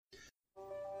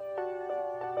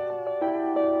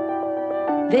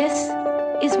This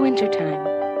is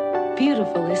wintertime.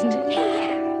 Beautiful, isn't it?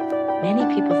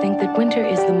 Many people think that winter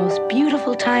is the most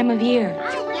beautiful time of year.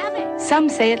 I love it. Some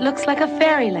say it looks like a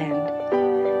fairyland.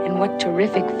 And what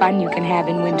terrific fun you can have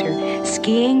in winter.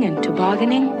 Skiing and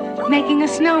tobogganing, making a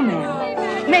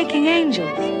snowman, making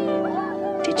angels.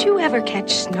 Did you ever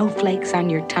catch snowflakes on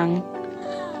your tongue?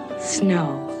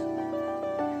 Snow.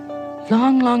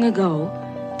 Long, long ago,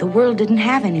 the world didn't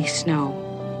have any snow.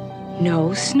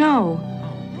 No snow.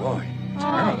 Boy,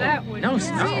 Oh, that would no be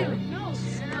snow.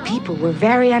 weird. People were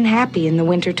very unhappy in the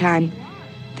wintertime.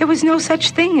 There was no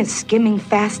such thing as skimming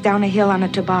fast down a hill on a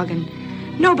toboggan.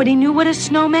 Nobody knew what a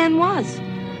snowman was.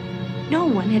 No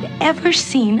one had ever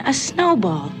seen a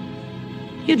snowball.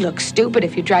 You'd look stupid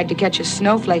if you tried to catch a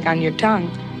snowflake on your tongue.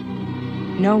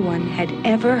 No one had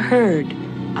ever heard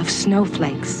of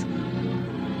snowflakes.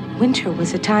 Winter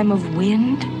was a time of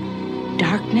wind,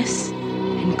 darkness,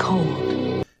 and cold.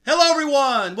 Hello,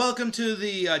 everyone. Welcome to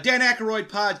the Dan Aykroyd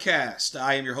podcast.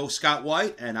 I am your host, Scott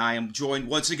White, and I am joined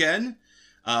once again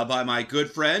by my good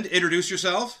friend. Introduce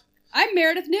yourself. I'm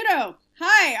Meredith Nudo.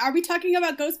 Hi, are we talking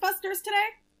about Ghostbusters today?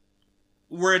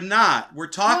 We're not. We're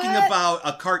talking What? about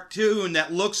a cartoon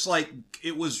that looks like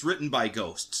it was written by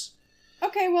ghosts.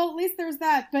 Okay, well, at least there's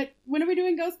that. But when are we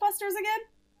doing Ghostbusters again?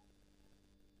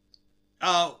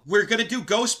 We're going to do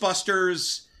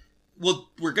Ghostbusters.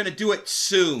 We're going to do it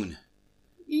soon.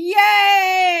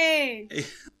 Yay!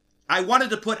 I wanted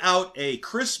to put out a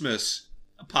Christmas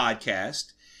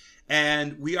podcast,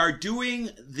 and we are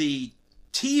doing the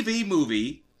TV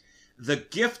movie, The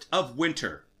Gift of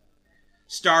Winter,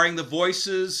 starring the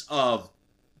voices of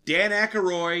Dan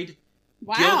Aykroyd,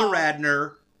 Wow. Gilda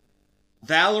Radner,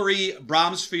 Valerie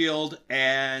Bromsfield,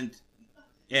 and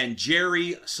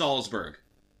Jerry Salzberg.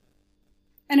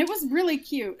 And it was really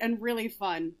cute and really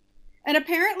fun. And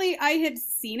apparently I had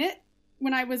seen it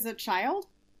when I was a child.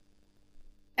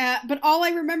 But all I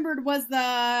remembered was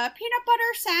the peanut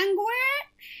butter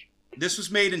sandwich. This was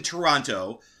made in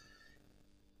Toronto.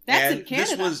 That's and in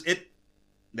Canada.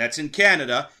 That's in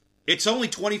Canada. It's only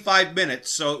 25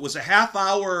 minutes, so it was a half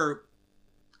hour,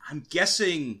 I'm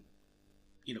guessing,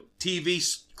 TV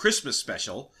Christmas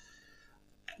special.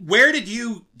 Do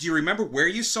you remember where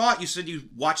you saw it? You said you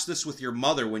watched this with your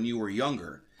mother when you were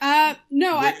younger.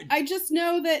 No, Where- I just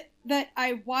know that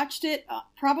I watched it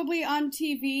probably on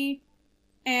TV,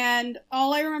 and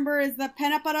all I remember is the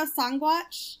peanut butter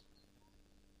sandwich.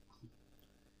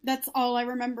 That's all I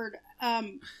remembered.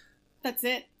 That's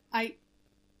it.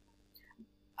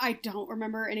 I don't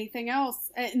remember anything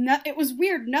else. It was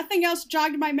weird. Nothing else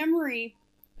jogged my memory.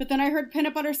 But then I heard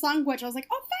peanut butter sandwich. I was like,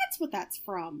 oh, that's what that's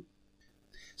from.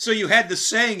 So you had the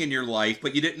saying in your life,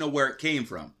 but you didn't know where it came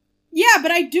from. Yeah,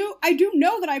 but I do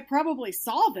know that I probably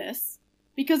saw this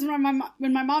because when my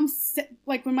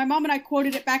mom and I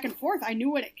quoted it back and forth, I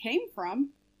knew what it came from.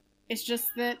 It's just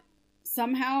that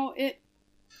somehow it.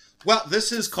 Well,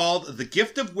 this is called The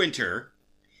Gift of Winter,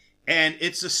 and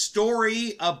it's a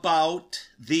story about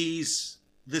this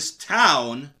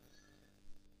town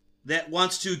that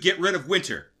wants to get rid of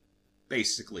winter,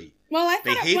 basically. Well, I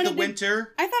They thought hate the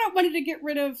winter. I thought it wanted to get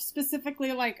rid of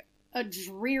specifically like a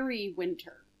dreary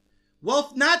winter.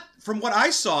 Well, not from what I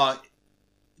saw.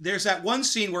 There's that one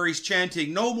scene where he's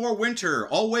chanting, "No more winter,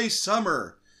 always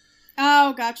summer."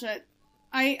 Oh, gotcha.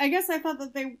 I guess I thought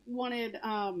that they wanted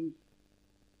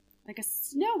like a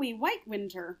snowy white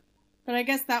winter, but I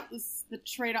guess that was the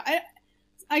trade-off.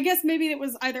 I guess maybe it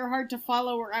was either hard to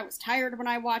follow, or I was tired when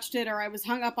I watched it, or I was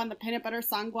hung up on the peanut butter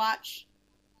sandwich,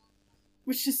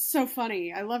 which is so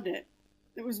funny. I loved it.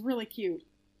 It was really cute.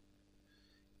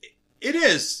 It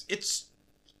is. It's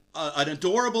an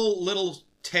adorable little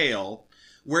tale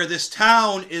where this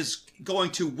town is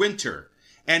going to winter,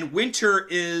 and winter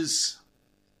is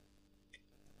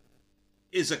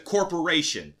a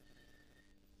corporation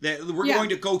that we're Yeah. going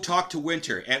to go talk to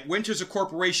Winter. And Winter's a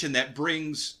corporation that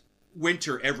brings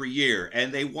winter every year,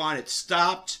 and they want it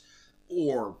stopped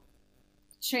or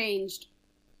Changed.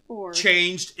 Or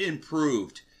changed,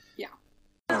 improved. yeah.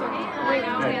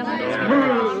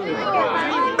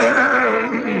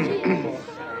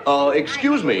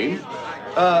 Excuse me.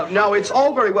 Now, it's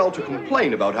all very well to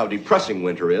complain about how depressing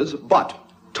winter is, but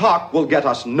talk will get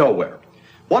us nowhere.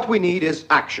 What we need is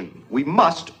action. We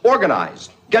must organize,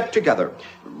 get together,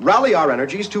 rally our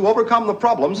energies to overcome the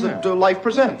problems that life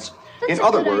presents. That's In a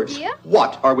other good words, idea.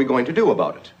 what are we going to do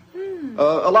about it?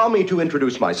 Allow me to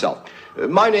introduce myself.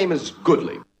 My name is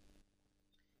Goodley.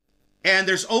 And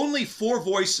there's only four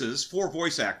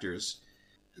voice actors.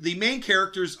 The main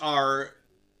characters are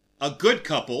a good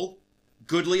couple,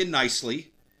 Goodly and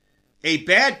Nicely, a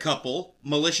bad couple,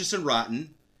 Malicious and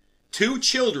Rotten, two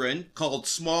children called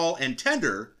Small and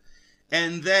Tender,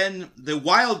 and then the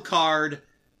wild card,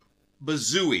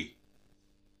 Bazooey.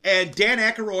 And Dan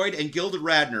Aykroyd and Gilda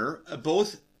Radner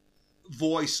both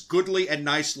voice Goodly and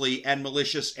Nicely and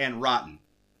Malicious and Rotten.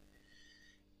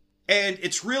 And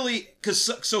it's really,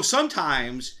 so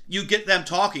sometimes you get them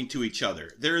talking to each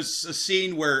other. There's a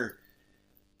scene where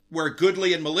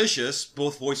Goodly and Malicious,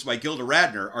 both voiced by Gilda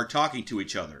Radner, are talking to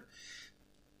each other.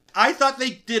 I thought they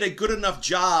did a good enough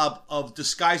job of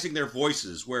disguising their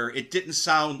voices where it didn't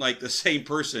sound like the same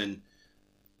person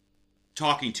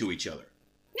talking to each other.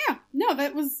 Yeah, no,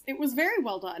 it was very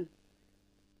well done.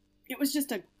 It was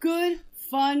just a good,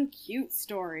 fun, cute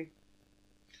story.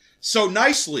 So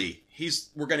Nicely,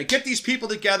 we're going to get these people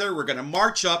together, we're going to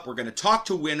march up, we're going to talk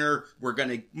to Winter, we're going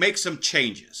to make some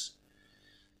changes.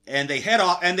 And they head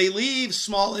off, and they leave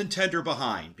Small and Tender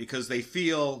behind because they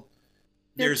feel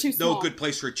there's no good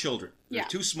place for children. They're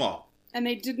too small. And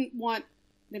they didn't want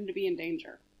them to be in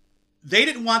danger. They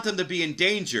didn't want them to be in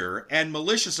danger, and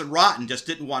Malicious and Rotten just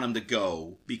didn't want them to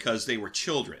go because they were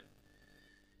children.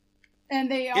 And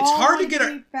they it's all hard wanted to get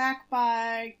be back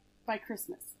by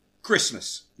Christmas.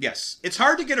 Christmas, yes. It's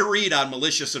hard to get a read on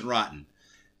Malicious and Rotten.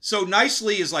 So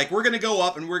Nicely is like, we're going to go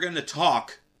up and we're going to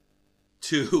talk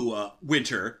to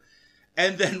Winter.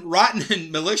 And then Rotten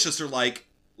and Malicious are like,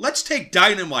 let's take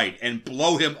dynamite and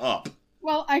blow him up.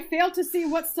 Well, I fail to see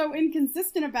what's so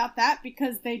inconsistent about that,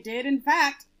 because they did, in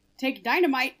fact, take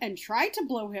dynamite and try to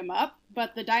blow him up,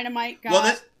 but the dynamite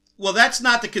got... Well, that's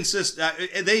not the consistent...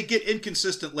 they get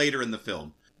inconsistent later in the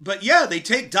film. But yeah, they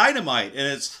take dynamite, and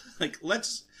it's like,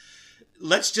 let's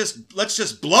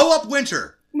just blow up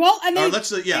Winter. Well, and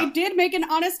they did make an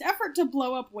honest effort to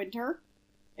blow up Winter.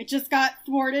 It just got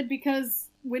thwarted because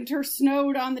Winter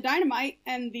snowed on the dynamite,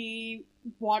 and the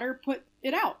water put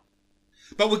it out.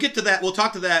 But we'll get to that. We'll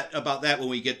talk about that when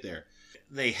we get there.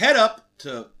 They head up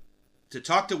to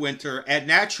talk to Winter, and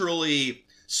naturally,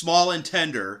 Small and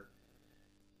Tender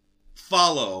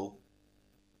follow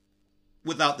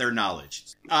without their knowledge.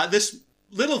 This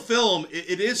little film,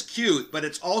 it is cute, but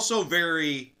it's also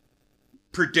very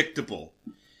predictable.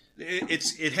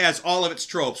 It has all of its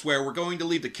tropes where we're going to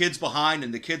leave the kids behind,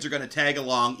 and the kids are going to tag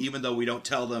along, even though we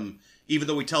tell them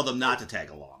not to tag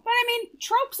along. But I mean,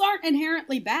 tropes aren't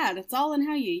inherently bad. It's all in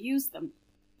how you use them.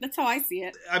 That's how I see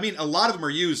it. I mean, a lot of them are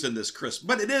used in this Christmas,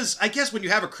 but it is, I guess, when you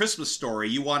have a Christmas story,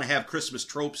 you want to have Christmas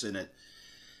tropes in it.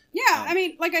 Yeah, I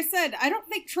mean, like I said, I don't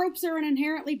think tropes are an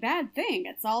inherently bad thing.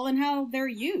 It's all in how they're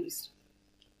used.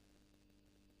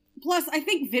 Plus, I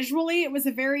think visually it was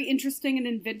a very interesting and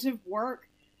inventive work.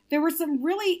 There were some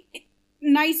really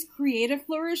nice creative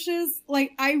flourishes.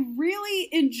 Like, I really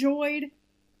enjoyed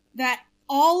that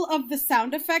all of the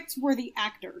sound effects were the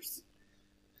actors.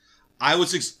 I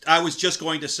was just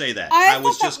going to say that. I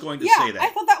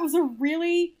thought that was a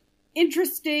really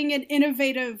interesting and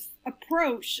innovative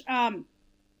approach.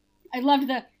 I loved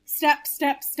the step,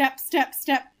 step, step, step,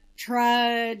 step,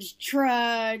 trudge,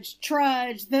 trudge,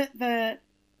 trudge, the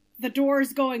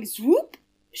doors going swoop,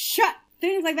 shut,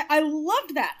 things like that. I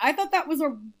loved that. I thought that was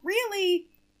a really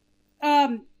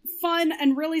fun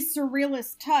and really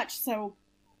surrealist touch. So,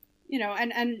 you know,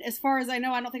 and as far as I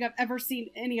know, I don't think I've ever seen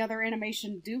any other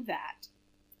animation do that.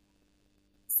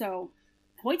 So,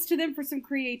 points to them for some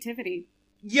creativity.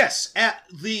 Yes,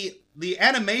 the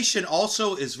animation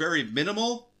also is very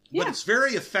minimal, but it's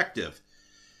very effective.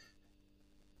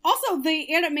 Also,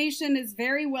 the animation is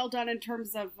very well done in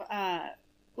terms of,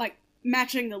 like,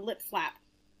 matching the lip flap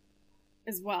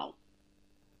as well.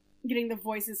 Getting the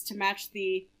voices to match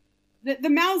the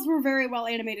mouths were very well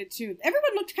animated, too.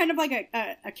 Everyone looked kind of like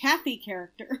a Kathy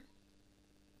character.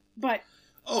 But...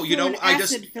 Oh, you know,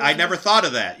 I never thought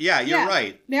of that. Yeah, you're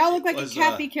right. They all look like a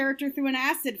Kathy character through an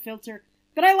acid filter.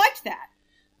 But I liked that.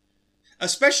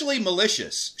 Especially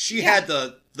Malicious. She had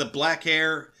the black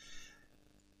hair.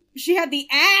 She had the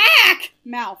ack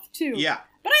mouth, too. Yeah.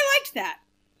 But I liked that.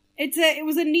 It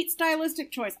was a neat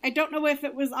stylistic choice. I don't know if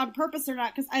it was on purpose or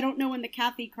not, because I don't know when the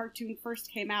Kathy cartoon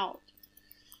first came out.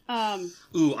 I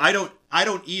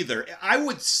don't either.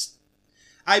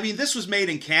 I mean, this was made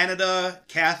in Canada.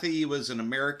 Kathy was an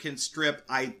American strip.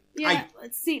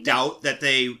 Let's see. Doubt that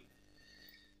they...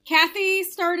 Kathy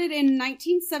started in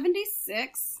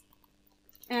 1976,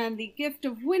 and The Gift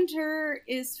of Winter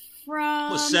is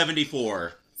from... Was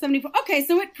 74. 74. Okay,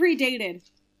 so it predated.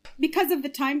 Because of the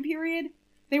time period,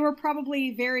 they were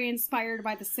probably very inspired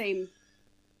by the same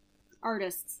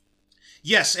artists.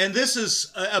 Yes, and this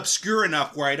is obscure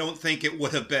enough where I don't think it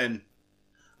would have been...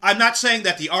 I'm not saying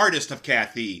that the artist of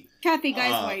Kathy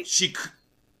Guyswhite,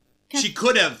 she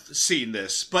could have seen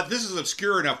this, but this is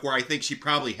obscure enough where I think she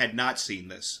probably had not seen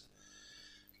this.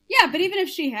 Yeah, but even if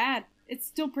she had, it's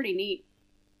still pretty neat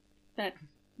that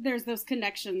there's those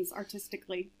connections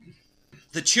artistically.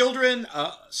 The children,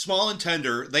 small and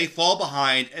tender, they fall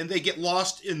behind and they get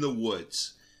lost in the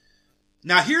woods.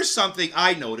 Now, here's something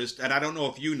I noticed, and I don't know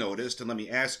if you noticed, and let me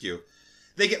ask you.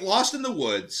 They get lost in the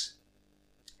woods,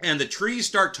 and the trees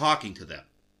start talking to them.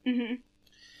 Mm-hmm.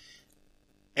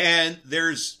 And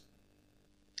there's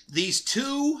these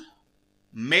two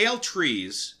male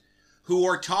trees who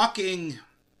are talking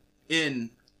in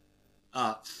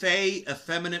fey,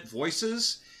 effeminate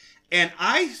voices. And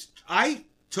I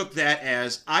took that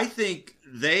as, I think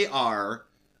they are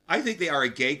a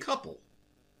gay couple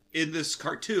in this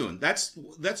cartoon. That's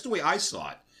the way I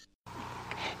saw it.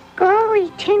 Golly,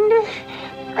 Tinder,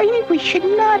 I think we should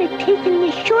not have taken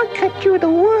this shortcut through the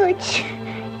woods.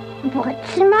 But,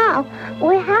 Small,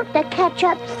 we have to catch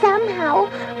up somehow.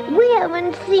 We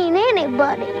haven't seen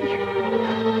anybody.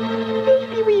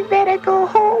 Maybe we better go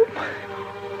home.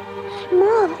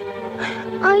 Small,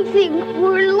 I think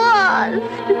we're lost.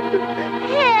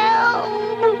 Help!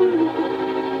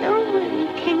 Don't worry,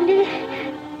 Tinder.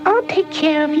 I'll take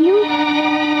care of you.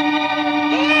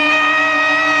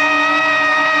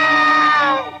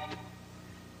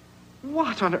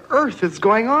 What on earth is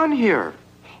going on here?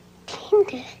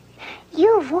 Tinder,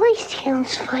 your voice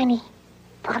sounds funny.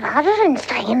 But I didn't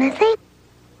say anything.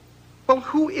 Well,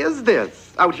 who is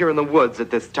this out here in the woods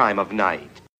at this time of night?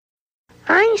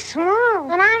 I'm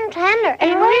Small. And I'm Tender,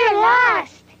 and we're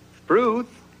lost. Spruce?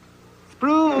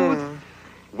 Spruce!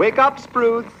 Wake up,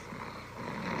 Spruce!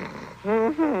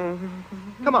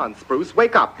 Come on, Spruce,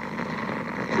 wake up.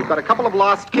 We've got a couple of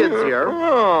lost kids here.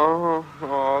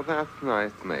 Oh, that's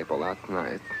nice, Maple. That's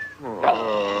nice.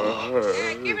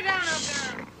 Give it down up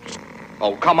there.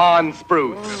 Oh, come on,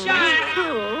 Spruce.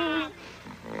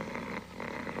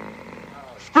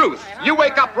 Spruce, you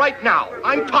wake up right now.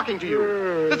 I'm talking to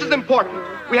you. This is important.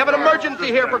 We have an emergency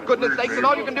here, for goodness sakes, and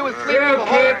all you can do is sleep through the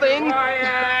whole thing.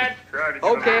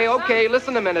 Okay,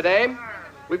 listen a minute, eh?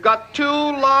 We've got two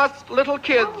lost little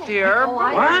kids here.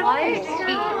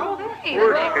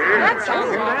 That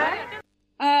sounds bad.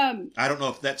 I don't know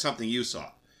if that's something you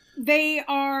saw. They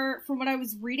are, from what I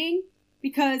was reading,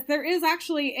 because there is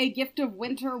actually a Gift of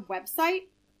Winter website,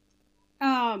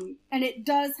 and it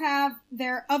does have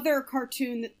their other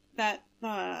cartoon that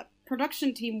the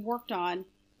production team worked on,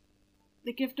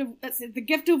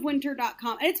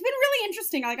 thegiftofwinter.com, and it's been really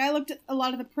interesting. Like, I looked at a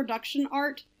lot of the production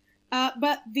art,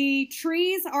 but the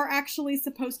trees are actually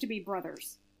supposed to be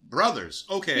brothers. Brothers,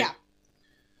 okay. Yeah.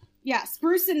 Yeah,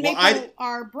 Spruce and Maple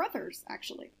are brothers,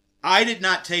 actually.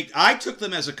 I took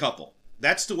them as a couple.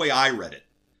 That's the way I read it.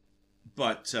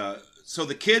 But, so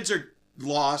the kids are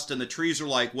lost, and the trees are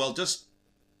like, well, just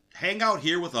hang out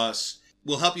here with us.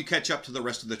 We'll help you catch up to the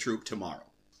rest of the troop tomorrow.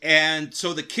 And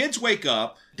so the kids wake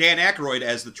up. Dan Aykroyd,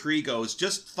 as the tree goes,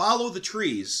 just follow the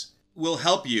trees. We'll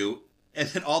help you. And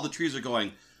then all the trees are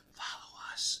going, follow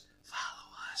us.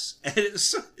 And it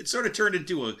sort of turned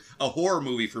into a horror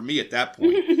movie for me at that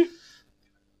point.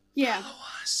 Yeah. Follow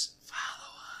us.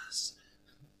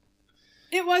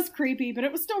 It was creepy, but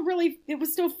it was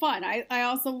still fun. I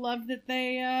also loved that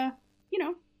they, I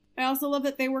also love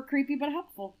that they were creepy but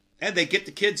helpful. And they get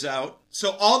the kids out.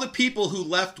 So all the people who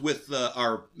left with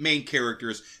our main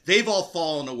characters, they've all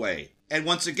fallen away. And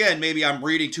once again, maybe I'm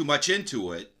reading too much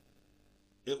into it.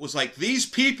 It was like, these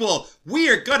people, we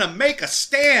are going to make a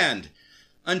stand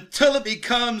until it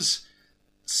becomes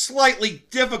slightly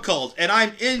difficult and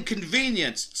I'm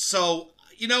inconvenienced. So,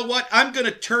 you know what? I'm going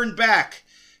to turn back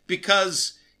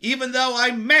because even though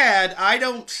I'm mad, I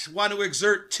don't want to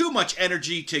exert too much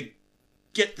energy to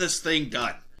get this thing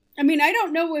done. I mean, I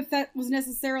don't know if that was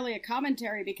necessarily a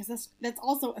commentary because that's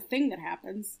also a thing that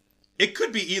happens. It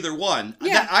could be either one.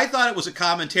 Yeah. I thought it was a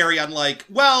commentary on like,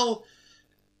 well,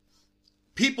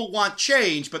 people want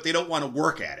change, but they don't want to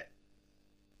work at it.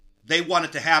 They want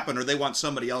it to happen, or they want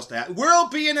somebody else to happen. We'll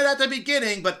be in it at the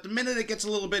beginning, but the minute it gets a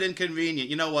little bit inconvenient,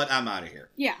 you know what? I'm out of here.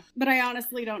 Yeah, but I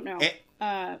honestly don't know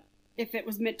if it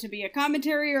was meant to be a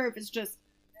commentary or if it's just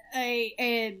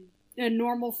a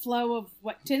normal flow of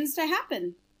what tends to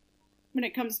happen when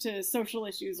it comes to social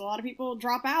issues. A lot of people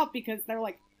drop out because they're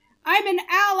like, I'm an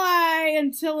ally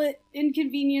until it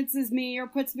inconveniences me or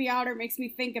puts me out or makes me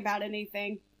think about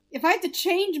anything. If I have to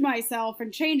change myself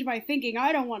and change my thinking,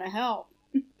 I don't want to help.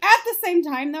 At the same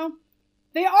time, though,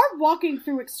 they are walking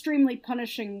through extremely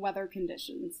punishing weather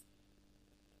conditions.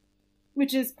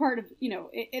 Which is part of,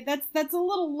 that's a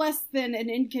little less than an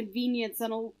inconvenience,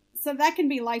 so that can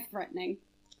be life-threatening.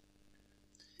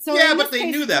 So yeah, but they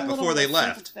knew that before they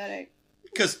left. Sympathetic.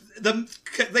 because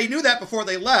they knew that before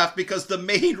they left, because the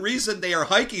main reason they are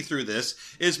hiking through this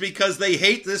is because they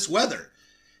hate this weather.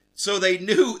 So they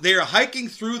knew they are hiking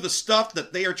through the stuff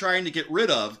that they are trying to get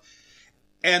rid of,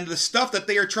 and the stuff that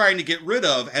they are trying to get rid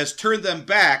of has turned them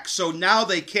back, so now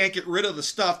they can't get rid of the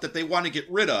stuff that they want to get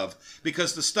rid of,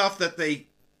 because the stuff that they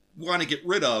want to get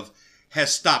rid of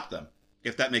has stopped them,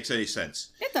 if that makes any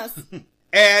sense. It does.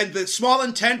 And the Small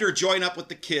and Tender join up with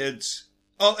the kids.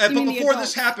 Oh, but before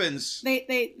this happens,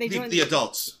 they join the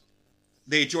adults.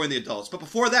 They join the adults. But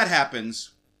before that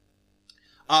happens,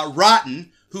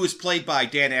 Rotten, who is played by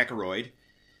Dan Aykroyd,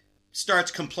 starts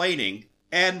complaining,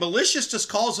 and Malicious just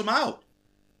calls him out.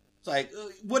 It's like,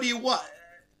 what do you want?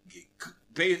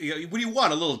 What do you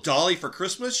want, a little dolly for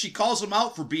Christmas? She calls him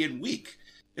out for being weak.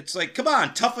 It's like, come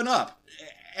on, toughen up.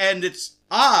 And it's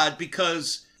odd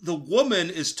because the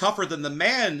woman is tougher than the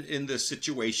man in this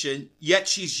situation, yet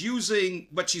she's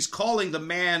calling the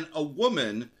man a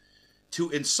woman to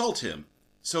insult him.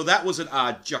 So that was an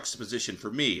odd juxtaposition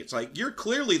for me. It's like, you're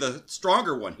clearly the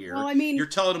stronger one here. Well, I mean, you're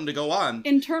telling him to go on,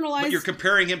 but you're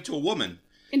comparing him to a woman.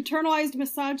 Internalized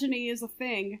misogyny is a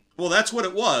thing. Well, that's what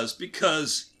it was,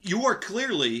 because you are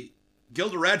clearly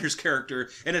Gilda Radner's character,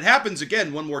 and it happens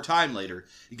again one more time later.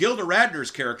 Gilda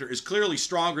Radner's character is clearly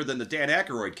stronger than the Dan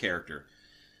Aykroyd character.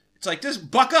 It's like, just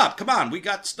buck up. Come on, we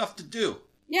got stuff to do.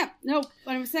 Yeah, no,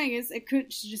 what I'm saying is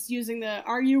she's just using the,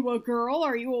 are you a girl?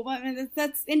 Are you a woman?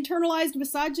 That's internalized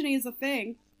misogyny is a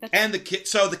thing. And the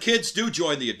kids do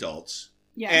join the adults.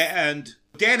 Yes. And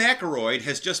Dan Aykroyd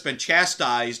has just been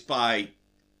chastised by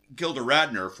Gilda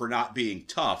Radner for not being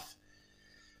tough.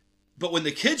 But when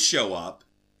the kids show up,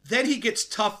 then he gets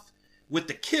tough with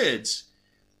the kids.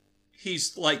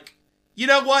 He's like, you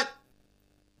know what?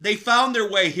 They found their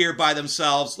way here by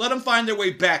themselves. Let them find their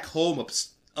way back home up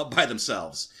by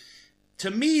themselves. To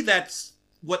me, that's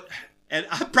what... And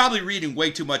I'm probably reading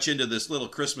way too much into this little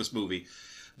Christmas movie.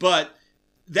 But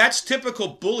that's typical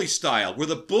bully style, where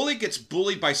the bully gets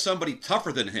bullied by somebody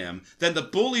tougher than him, then the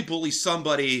bully bullies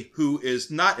somebody who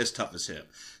is not as tough as him.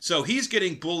 So he's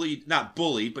getting not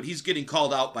bullied, but he's getting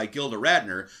called out by Gilda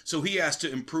Radner, so he has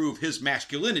to improve his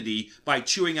masculinity by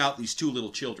chewing out these two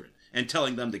little children and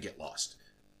telling them to get lost.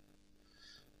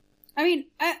 I mean,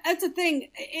 that's the thing.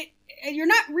 You're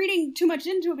not reading too much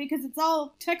into it because it's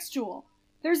all textual.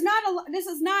 This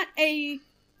is not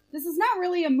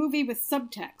really a movie with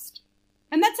subtext.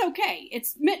 And that's okay.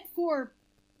 It's meant for,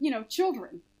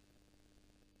 children.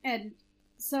 And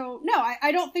so, no,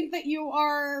 I don't think that you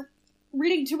are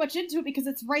reading too much into it because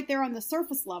it's right there on the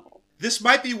surface level. This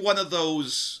might be one of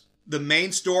those, the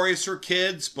main story is for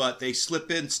kids, but they slip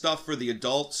in stuff for the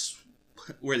adults,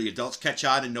 where the adults catch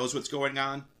on and knows what's going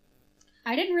on.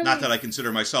 Not that I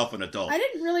consider myself an adult. I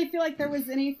didn't really feel like there was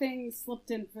anything slipped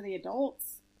in for the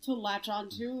adults to latch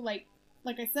onto. Like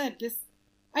I said,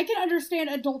 I can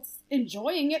understand adults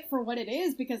enjoying it for what it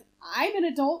is because I'm an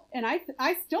adult and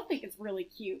I still think it's really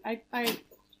cute. I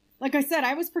like I said,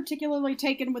 I was particularly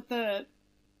taken with the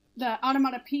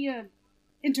onomatopoeia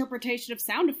interpretation of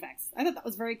sound effects. I thought that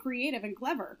was very creative and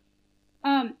clever.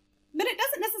 But it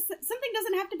doesn't something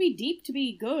doesn't have to be deep to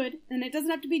be good, and it doesn't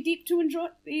have to be deep to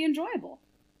be enjoyable.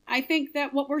 I think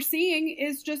that what we're seeing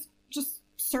is just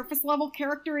surface level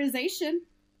characterization,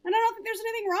 and I don't think there's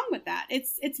anything wrong with that.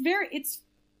 It's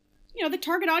the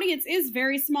target audience is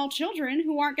very small children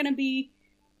who aren't going to be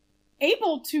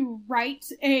able to write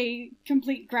a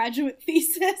complete graduate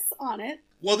thesis on it.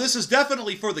 Well, this is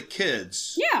definitely for the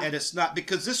kids. Yeah. And it's not,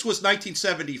 because this was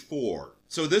 1974.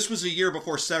 So this was a year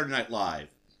before Saturday Night Live.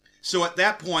 So at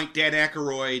that point, Dan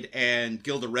Aykroyd and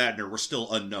Gilda Radner were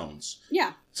still unknowns.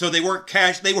 Yeah. So they weren't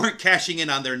cashing in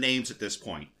on their names at this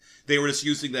point. They were just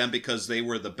using them because they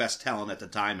were the best talent at the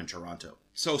time in Toronto.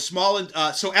 So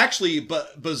Bazooey,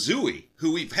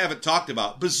 who we haven't talked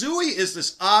about. Bazooey is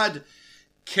this odd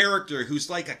character who's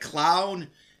like a clown.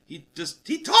 He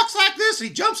talks like this.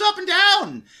 He jumps up and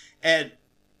down. And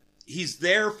he's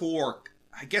there for,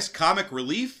 I guess, comic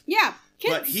relief. Yeah.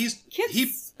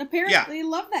 Kids apparently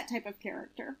love that type of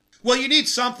character. Well, you need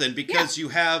something because you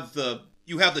have the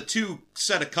two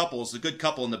set of couples, the good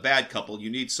couple and the bad couple.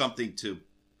 You need something to,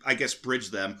 I guess,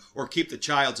 bridge them or keep the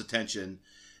child's attention.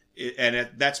 And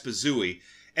that's Bazooey.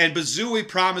 And Bazooey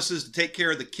promises to take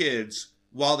care of the kids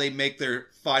while they make their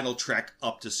final trek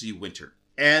up to see Winter.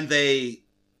 And they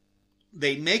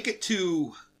make it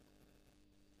to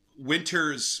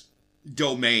Winter's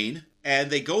domain.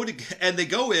 And they go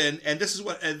in, and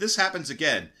this happens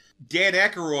again. Dan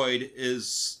Aykroyd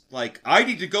is like, I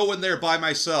need to go in there by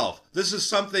myself. This is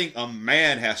something a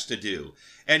man has to do.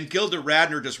 And Gilda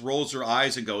Radner just rolls her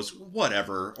eyes and goes,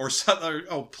 whatever, or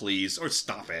oh, please, or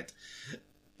stop it.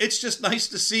 it's just nice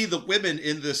to see the women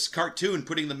in this cartoon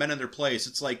putting the men in their place.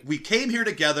 It's like, we came here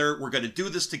together. We're going to do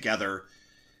this together.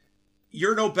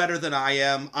 You're no better than I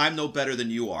am. I'm no better than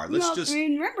you are. I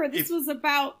mean, remember, this was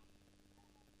about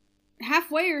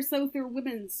halfway or so through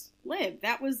women's lib.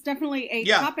 That was definitely a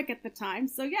topic at the time.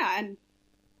 So yeah, and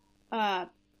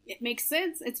it makes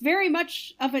sense. It's very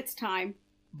much of its time.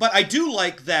 But I do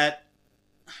like that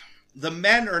the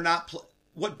men are not...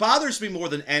 What bothers me more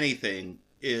than anything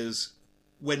is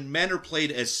when men are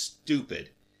played as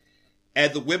stupid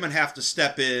and the women have to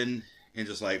step in and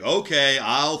just like, okay,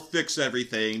 I'll fix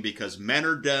everything because men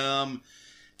are dumb.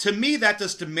 To me, that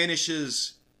just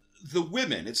diminishes the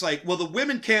women. It's like, well, the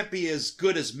women can't be as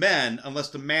good as men unless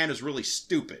the man is really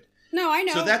stupid. No, I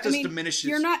know. So that just diminishes...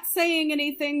 You're not saying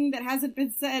anything that hasn't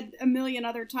been said a million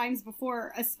other times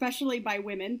before, especially by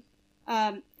women.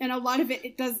 And a lot of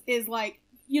it is like,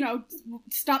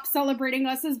 stop celebrating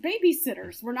us as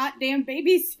babysitters. We're not damn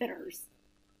babysitters.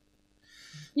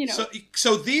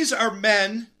 So these are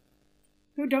men...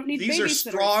 who don't need babysitters.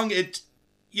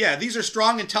 These are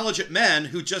strong, intelligent men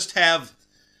who just have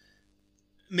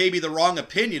maybe the wrong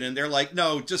opinion, and they're like,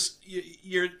 no,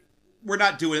 we're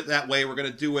not doing it that way. We're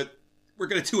going to do it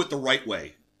the right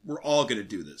way. We're all going to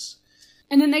do this.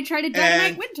 And then they try to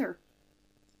dynamite Winter.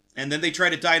 And then they try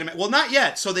to dynamite. Well, not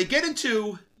yet. So they get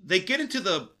into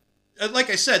the, like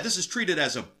I said, this is treated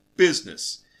as a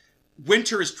business.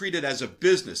 Winter is treated as a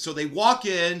business. So they walk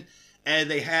in and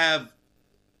they have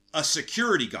a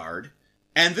security guard.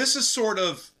 And this is sort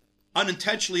of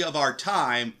unintentionally of our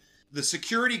time. The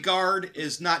security guard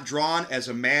is not drawn as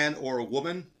a man or a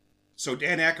woman. So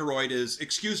Dan Aykroyd is,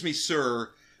 excuse me,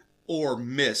 sir, or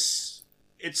miss.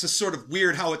 It's a sort of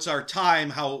weird how it's our time,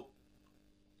 how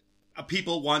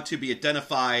people want to be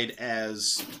identified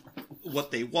as what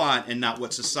they want and not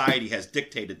what society has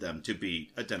dictated them to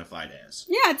be identified as.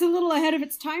 Yeah, it's a little ahead of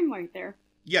its time right there.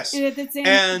 Yes. It's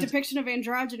a depiction of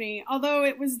androgyny, although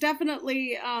it was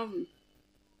definitely,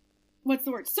 what's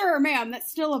the word? Sir or ma'am,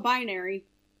 that's still a binary.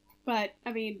 But,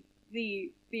 I mean,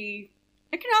 the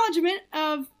acknowledgement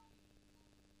of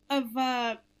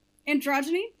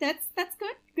androgyny, that's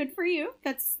good. Good for you.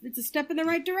 It's a step in the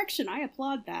right direction. I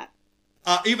applaud that.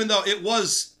 Even though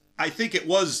I think it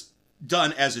was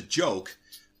done as a joke,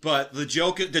 but the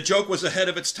joke was ahead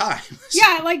of its time.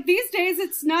 Yeah, like these days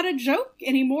it's not a joke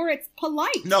anymore, it's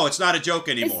polite. No, it's not a joke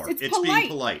anymore. It's being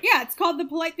polite. Yeah, it's called the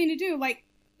polite thing to do. Like,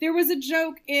 there was a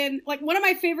joke in, like, one of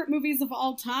my favorite movies of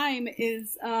all time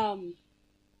is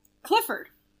Clifford,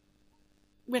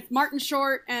 with Martin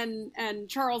Short and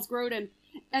Charles Grodin.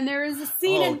 And there is a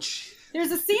scene there's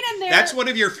a scene in there. That's one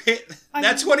of your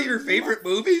favorite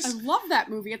movies? I love that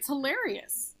movie. It's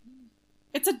hilarious.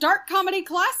 It's a dark comedy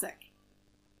classic.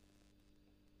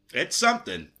 It's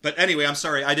something. But anyway, I'm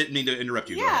sorry. I didn't mean to interrupt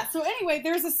you. Yeah, so anyway,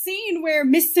 there's a scene where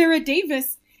Miss Sarah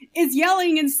Davis is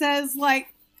yelling and says,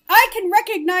 like, I can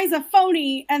recognize a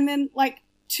phony, and then, like,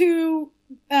 two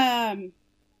drag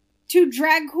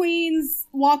queens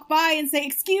walk by and say,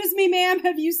 excuse me, ma'am,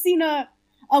 have you seen a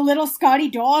little Scotty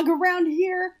dog around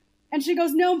here? And she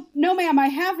goes, no, ma'am, I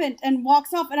haven't, and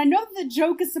walks off. And I know that the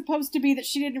joke is supposed to be that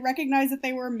she didn't recognize that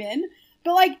they were men,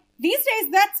 but, like, these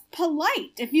days that's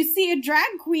polite. If you see a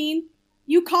drag queen,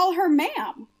 you call her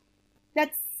ma'am.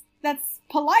 That's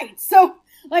polite. So,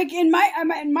 like, in my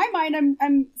mind,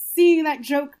 I'm seeing that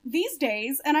joke these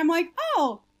days, and I'm like,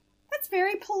 oh, that's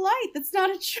very polite. That's not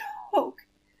a joke.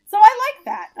 So I like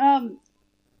that.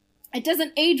 It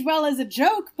doesn't age well as a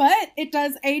joke, but it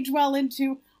does age well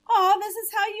into, oh, this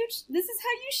is how you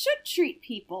should treat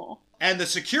people. And the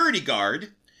security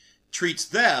guard treats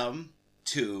them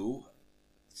to,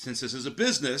 since this is a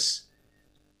business,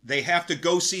 they have to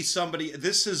go see somebody.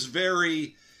 This is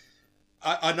very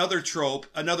another trope,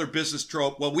 another business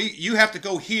trope. Well, you have to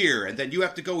go here, and then you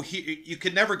have to go here. You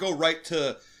can never go right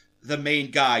to the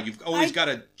main guy. You've always got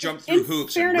to jump through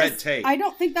hoops and red tape. I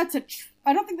don't think that's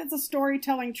a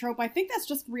storytelling trope. I think that's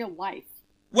just real life.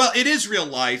 Well, it is real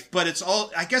life, but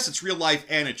I guess it's real life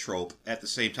and a trope at the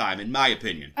same time, in my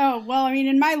opinion. Oh, well, I mean,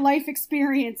 in my life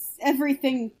experience,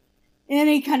 everything,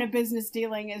 any kind of business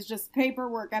dealing is just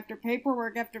paperwork after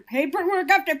paperwork after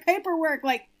paperwork after paperwork.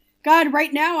 Like, God,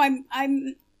 right now I'm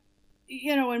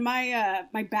in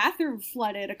my bathroom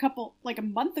flooded a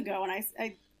month ago, and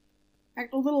I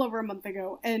a little over a month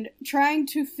ago, and trying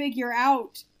to figure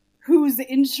out whose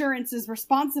insurance is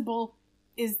responsible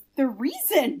is the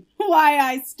reason why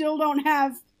I still don't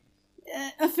have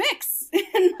a fix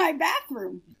in my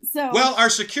bathroom. So, well, our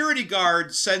security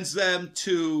guard sends them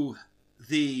to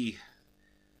the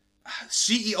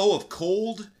CEO of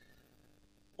Cold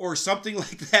or something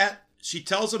like that. She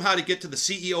tells them how to get to the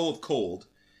CEO of Cold.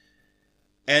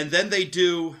 And then they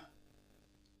do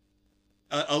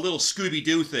a little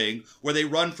Scooby-Doo thing where they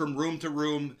run from room to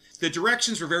room. The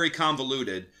directions were very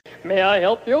convoluted. May I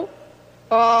help you?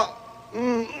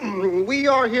 We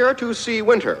are here to see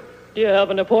Winter. Do you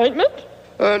have an appointment?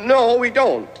 No, we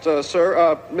don't,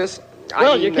 sir. Miss...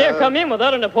 Well, you can't come in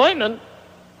without an appointment.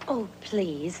 Oh,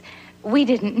 please. We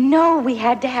didn't know we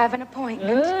had to have an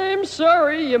appointment. I'm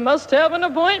sorry, you must have an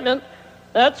appointment.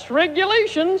 That's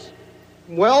regulations.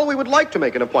 Well, we would like to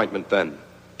make an appointment, then,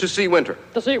 to see Winter.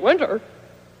 To see Winter?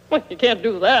 Well, you can't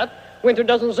do that. Winter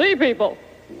doesn't see people.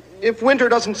 If Winter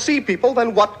doesn't see people,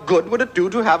 then what good would it do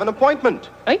to have an appointment?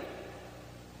 Eh?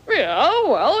 Yeah,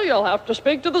 well, you'll have to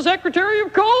speak to the Secretary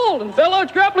of Cold and fill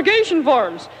out your application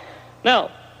forms.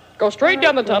 Now, go straight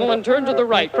down the tunnel and turn to the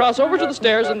right. Cross over to the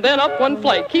stairs and then up one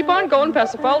flight. Keep on going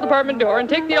past the file department door and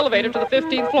take the elevator to the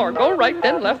 15th floor. Go right,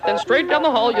 then left, then straight down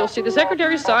the hall. You'll see the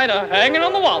Secretary's sign hanging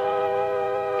on the wall.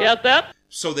 Get that?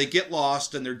 So they get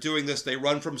lost, and they're doing this. They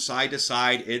run from side to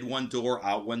side, in one door,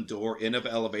 out one door, in an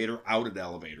elevator, out an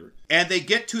elevator. And they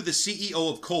get to the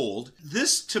CEO of Cold.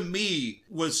 This, to me,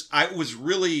 was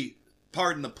really,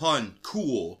 pardon the pun,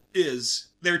 cool, is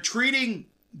they're treating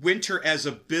Winter as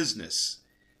a business.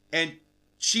 And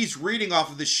she's reading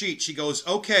off of the sheet. She goes,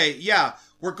 okay, yeah,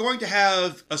 we're going to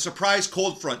have a surprise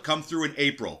cold front come through in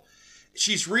April.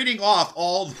 She's reading off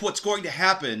all what's going to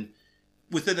happen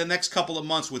within the next couple of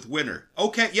months with Winter.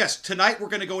 Okay, yes, tonight we're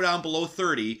going to go down below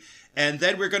 30, and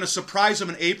then we're going to surprise them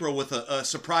in April with a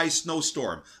surprise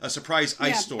snowstorm, a surprise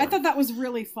ice storm. I thought that was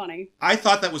really funny. I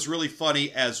thought that was really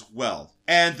funny as well.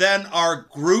 And then our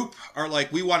group are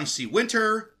like, we want to see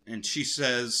Winter, and she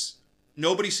says,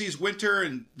 nobody sees Winter,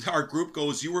 and our group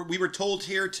goes, we were told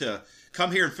here to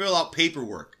come here and fill out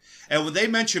paperwork. And when they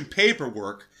mention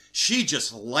paperwork, she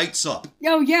just lights up.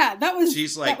 Oh yeah, that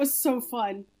was so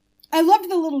fun. I loved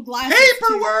the little glasses.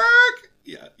 Paperwork.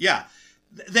 Too. Yeah.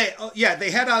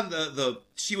 They had on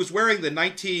she was wearing the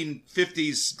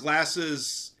 1950s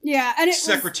glasses. Yeah, and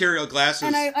secretarial glasses.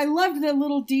 And I loved the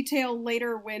little detail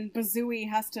later when Bazooey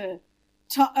has to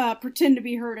pretend to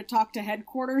be her to talk to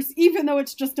headquarters, even though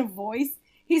it's just a voice.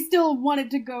 He still wanted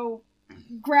to go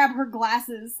grab her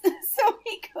glasses so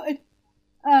he could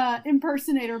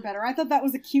impersonate her better. I thought that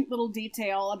was a cute little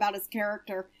detail about his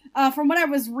character. From what I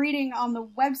was reading on the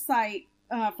website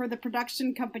for the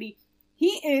production company,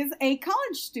 he is a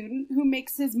college student who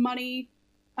makes his money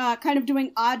kind of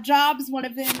doing odd jobs. One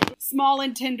of them, Small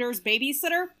and Tender's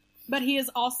babysitter, but he is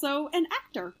also an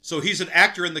actor. So he's an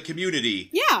actor in the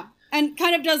community. Yeah, and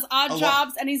kind of does odd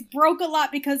jobs, and he's broke a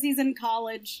lot because he's in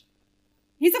college.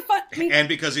 He's a fun... and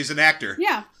because he's an actor.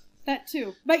 Yeah. That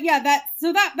too. But yeah,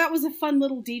 that was a fun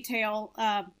little detail,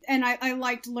 and I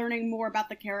liked learning more about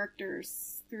the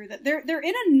characters through that. There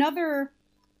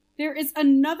is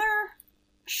another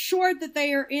short that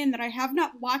they are in that I have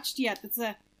not watched yet. It's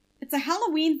a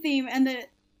Halloween theme, and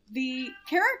the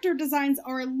character designs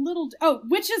are a little... Oh,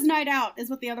 Witch's Night Out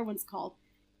is what the other one's called.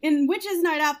 In Witch's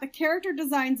Night Out, the character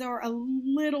designs are a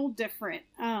little different.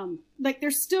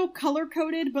 They're still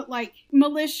color-coded, but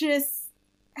Malicious's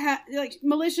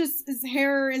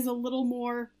hair is a little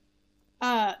more,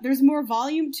 there's more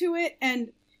volume to it,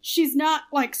 and she's not,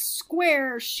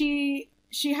 square. She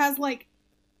has,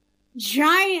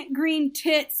 giant green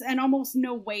tits and almost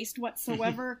no waist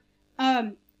whatsoever.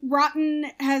 Rotten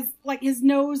has, his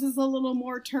nose is a little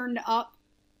more turned up,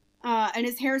 and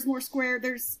his hair's more square.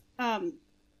 There's,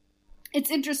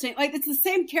 it's interesting. It's the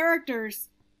same characters.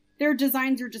 Their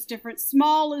designs are just different.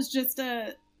 Small is just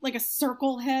a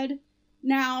circle head.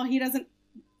 Now he doesn't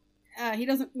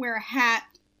wear a hat.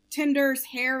 Tender's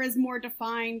hair is more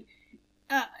defined,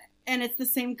 and it's the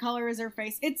same color as her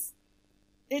face.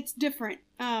 It's different,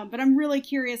 but I'm really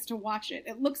curious to watch it.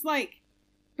 It looks like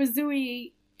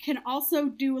Bazooey can also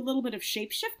do a little bit of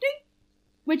shape-shifting,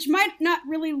 which might not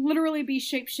really literally be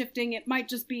shape-shifting. It might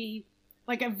just be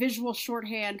a visual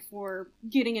shorthand for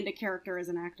getting into character as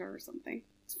an actor or something.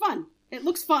 It's fun. It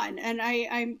looks fun, and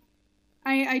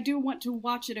I do want to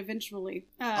watch it eventually.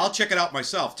 I'll check it out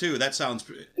myself, too. That sounds...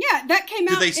 Yeah, that came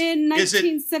out in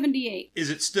 1978.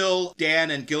 Is it still Dan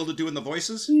and Gilda doing the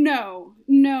voices? No.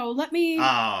 Let me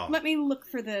look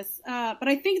for this. But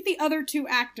I think the other two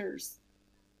actors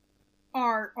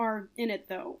are in it,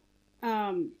 though.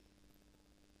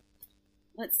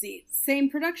 Let's see. Same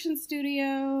production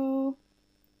studio.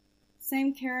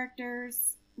 Same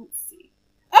characters. Let's see.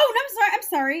 Oh, no, I'm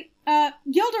sorry.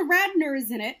 Gilda Radner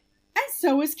is in it. And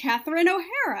so is Catherine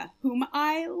O'Hara, whom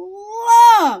I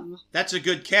love. That's a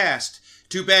good cast.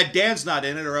 Too bad Dan's not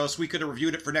in it, or else we could have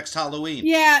reviewed it for next Halloween.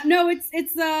 Yeah, no,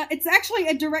 it's actually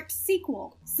a direct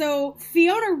sequel. So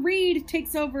Fiona Reed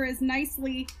takes over as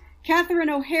Nicely, Catherine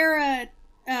O'Hara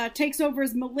takes over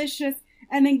as Malicious,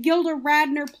 and then Gilda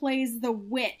Radner plays the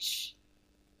witch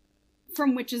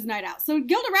from Witch's Night Out. So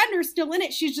Gilda Radner is still in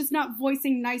it. She's just not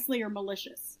voicing Nicely or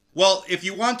Malicious. Well, if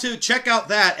you want to check out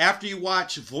that after you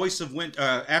watch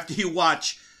after you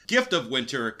watch Gift of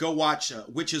Winter, go watch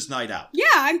Witch's Night Out.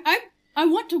 Yeah, I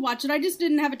want to watch it. I just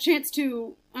didn't have a chance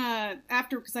to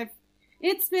after because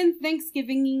it's been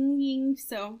Thanksgiving,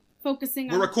 so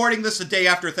focusing on. We're recording this the day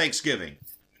after Thanksgiving.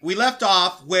 We left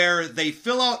off where they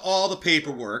fill out all the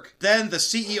paperwork. Then the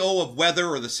CEO of Weather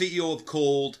or the CEO of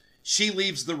Cold, she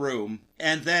leaves the room.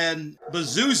 And then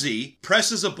Bazoozi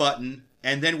presses a button.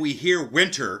 And then we hear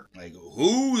Winter. I go,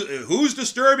 who's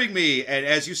disturbing me? And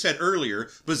as you said earlier,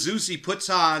 Bazoozi puts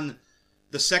on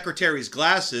the secretary's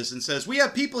glasses and says, we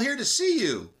have people here to see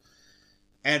you.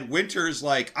 And Winter's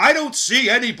like, I don't see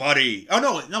anybody.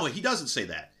 Oh, no, he doesn't say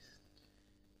that.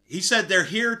 He said they're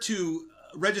here to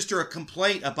register a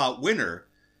complaint about Winter.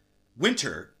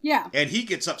 Yeah. And he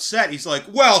gets upset. He's like,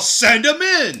 well, send him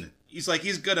in. He's like,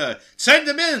 he's gonna send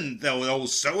him in,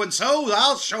 those so-and-so.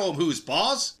 I'll show him who's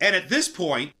boss. And at this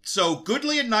point, so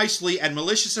Goodly and Nicely and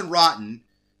Malicious and Rotten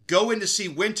go in to see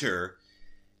Winter,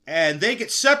 and they get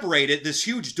separated. This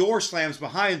huge door slams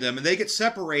behind them, and they get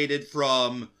separated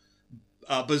from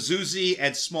Bazoozi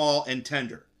and Small and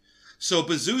Tender. So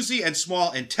Bazoozi and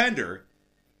Small and Tender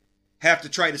have to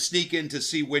try to sneak in to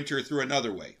see Winter through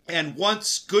another way. And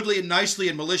once Goodly and Nicely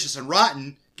and Malicious and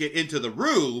Rotten get into the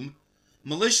room,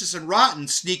 Malicious and Rotten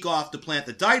sneak off to plant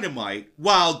the dynamite,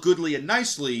 while Goodly and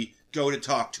Nicely go to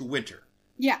talk to Winter.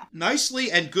 Yeah.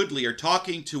 Nicely and Goodly are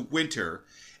talking to Winter,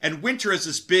 and Winter is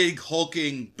this big,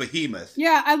 hulking behemoth.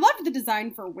 Yeah, I loved the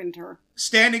design for Winter.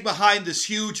 Standing behind this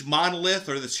huge monolith,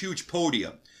 or this huge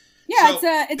podium. Yeah,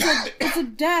 so, it's a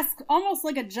desk, almost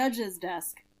like a judge's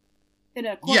desk in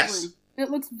a courtroom. Yes.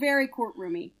 It looks very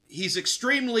courtroomy. He's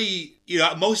extremely,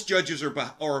 most judges are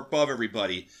above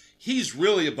everybody. He's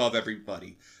really above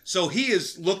everybody. So he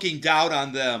is looking down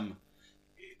on them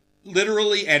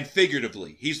literally and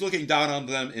figuratively. He's looking down on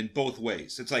them in both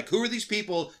ways. It's like, who are these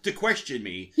people to question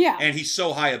me? Yeah. And he's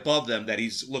so high above them that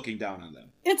he's looking down on them.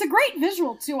 It's a great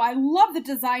visual, too. I love the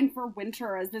design for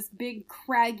Winter as this big,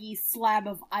 craggy slab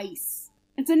of ice.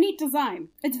 It's a neat design.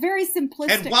 It's very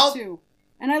simplistic, too.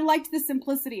 And I liked the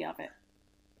simplicity of it.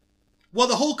 Well,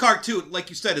 the whole cartoon, like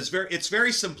you said, it's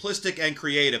very simplistic and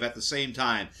creative at the same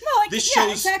time. No,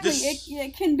 exactly.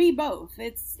 It can be both.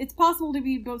 It's possible to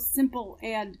be both simple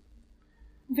and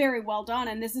very well done,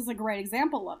 and this is a great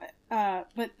example of it.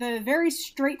 But the very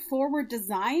straightforward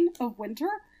design of Winter,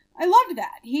 I loved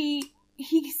that.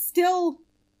 He's still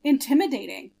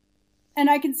intimidating, and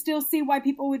I can still see why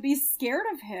people would be scared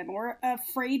of him or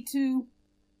afraid to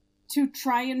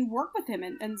try and work with him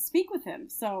and speak with him.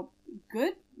 So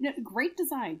great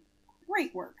design.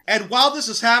 Great work. And while this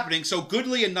is happening, so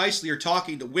Goodly and Nicely are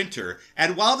talking to Winter,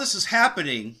 and while this is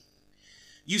happening,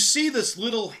 you see this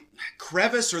little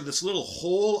crevice or this little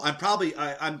hole.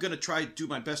 I'm going to try to do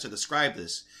my best to describe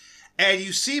this. And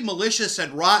you see Malicious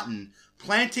and Rotten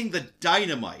planting the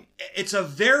dynamite. It's a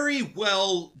very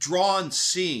well drawn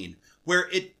scene where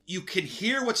you can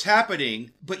hear what's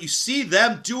happening, but you see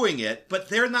them doing it, but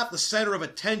they're not the center of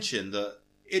attention.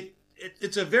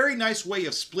 It's a very nice way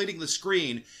of splitting the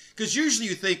screen, because usually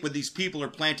you think when these people are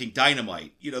planting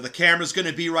dynamite, the camera's going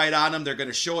to be right on them, they're going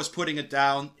to show us putting it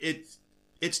down.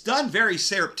 It's done very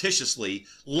surreptitiously,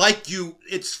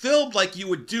 it's filmed like you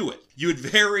would do it. You would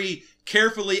very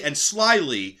carefully and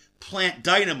slyly plant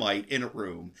dynamite in a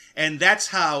room, and that's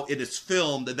how it is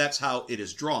filmed, and that's how it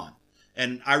is drawn.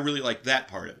 And I really like that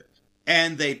part of it.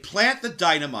 And they plant the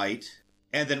dynamite,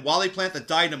 and then while they plant the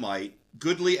dynamite,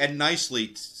 Goodly and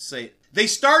Nicely say, they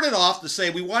started off to say,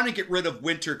 we want to get rid of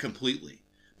Winter completely.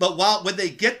 But when they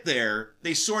get there,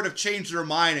 they sort of change their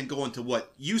mind and go into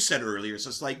what you said earlier. So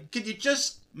it's like, can you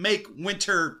just make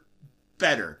Winter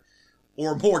better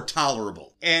or more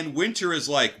tolerable? And Winter is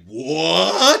like,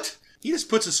 what? He just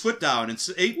puts his foot down and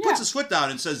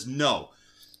says no.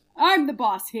 I'm the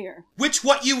boss here. Which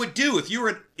what you would do if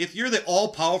you're the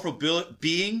all-powerful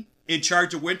being in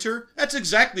charge of Winter. That's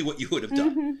exactly what you would have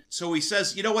done. Mm-hmm. So he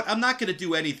says, you know what? I'm not going to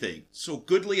do anything. So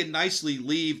Goodly and Nicely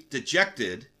leave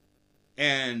dejected,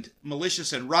 and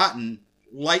Malicious and Rotten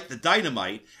light the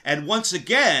dynamite. And once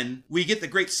again, we get the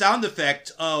great sound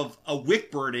effect of a wick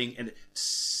burning, and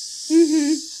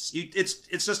it's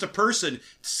just a person,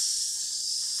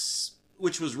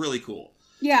 which was really cool.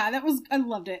 Yeah, I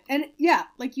loved it. And yeah,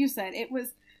 like you said, it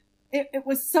was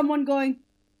someone going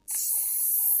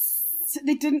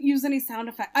They didn't use any sound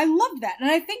effect. I loved that. And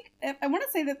I think, I want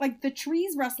to say that, like, the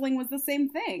trees rustling was the same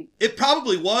thing. It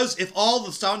probably was. If all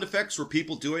the sound effects were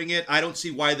people doing it, I don't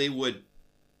see why they would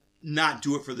not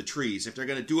do it for the trees. If they're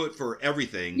going to do it for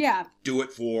everything, do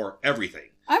it for everything.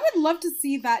 I would love to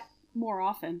see that more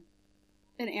often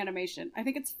in animation. I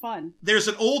think it's fun. There's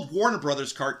an old Warner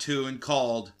Brothers cartoon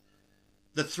called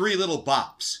The Three Little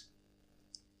Bops.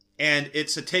 And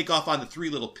it's a takeoff on the Three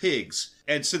Little Pigs.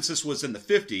 And since this was in the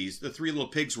 50s, the Three Little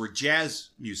Pigs were jazz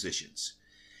musicians.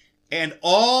 And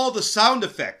all the sound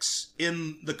effects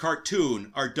in the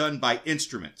cartoon are done by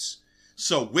instruments.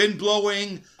 So wind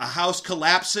blowing, a house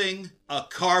collapsing, a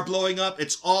car blowing up,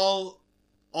 it's all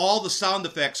the sound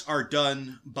effects are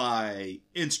done by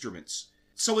instruments.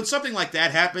 So when something like that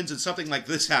happens and something like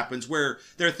this happens where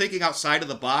they're thinking outside of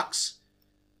the box,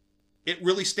 it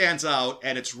really stands out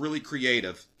and it's really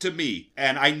creative to me.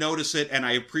 And I notice it and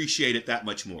I appreciate it that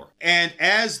much more. And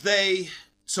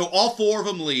so all four of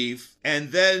them leave,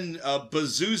 and then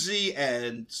Bazoozy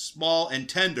and Small and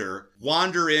Tender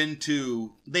wander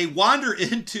into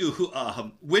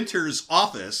Winter's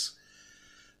office,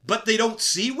 but they don't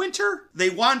see Winter. They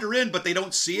wander in, but they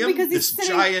don't see him. Because he's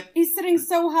sitting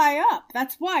so high up.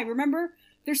 That's why. Remember,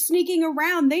 they're sneaking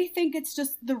around. They think it's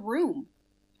just the room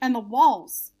and the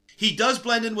walls. He does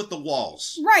blend in with the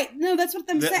walls. Right. No, that's what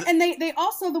I'm saying. And they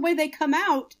also, the way they come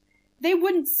out, they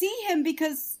wouldn't see him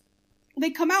because they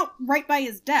come out right by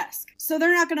his desk. So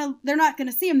they're not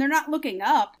gonna see him. They're not looking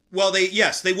up. Well, they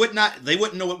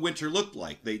wouldn't know what Winter looked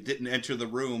like. They didn't enter the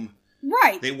room.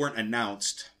 Right. They weren't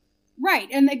announced. Right.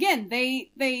 And again,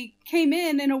 they came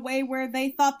in a way where they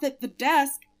thought that the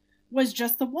desk was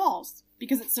just the walls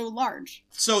because it's so large.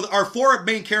 So our four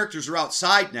main characters are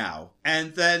outside now,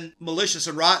 and then Malicious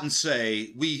and Rotten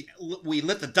say, we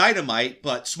lit the dynamite,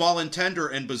 but Small and Tender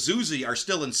and Bazoozy are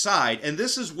still inside, and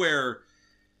this is where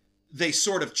they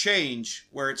sort of change,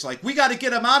 where it's like, we got to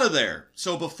get them out of there.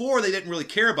 So before they didn't really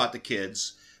care about the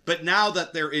kids, but now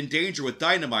that they're in danger with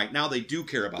dynamite, now they do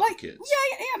care about the kids.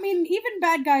 Yeah, I mean, even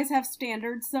bad guys have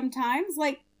standards sometimes.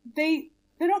 Like, they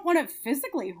don't want to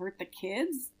physically hurt the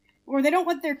kids, or they don't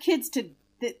want their kids to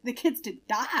the kids to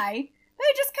die.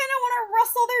 They just kind of want to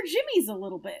rustle their jimmies a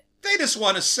little bit. They just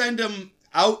want to send them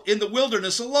out in the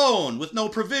wilderness alone with no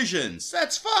provisions.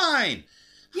 That's fine.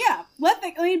 Yeah,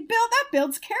 that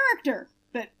builds character.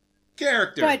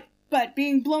 But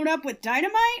being blown up with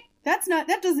dynamite, that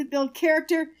doesn't build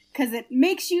character because it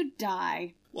makes you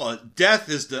die. Well, death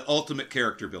is the ultimate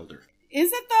character builder.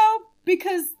 Is it though?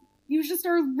 Because you just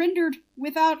are rendered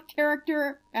without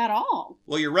character at all.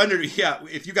 Well, you're rendered,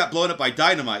 if you got blown up by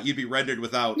dynamite, you'd be rendered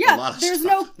without a lot of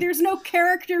stuff. There's no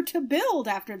character to build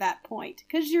after that point,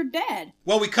 because you're dead.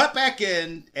 Well, we cut back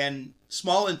in, and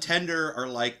Small and Tender are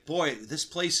like, boy, this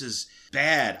place is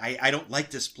bad. I don't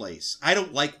like this place. I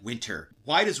don't like Winter.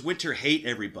 Why does Winter hate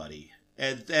everybody?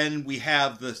 And then we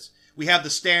have the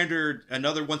standard,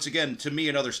 once again, to me,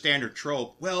 another standard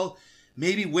trope. Well,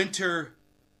 maybe Winter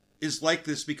is like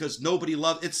this because nobody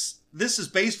loves... This is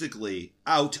basically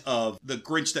out of The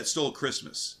Grinch That Stole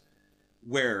Christmas,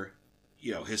 where,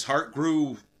 his heart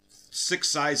grew 6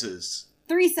 sizes.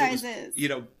 3 sizes.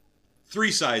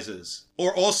 3 sizes.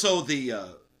 Or also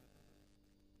the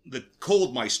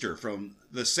Coldmeister from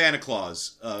the Santa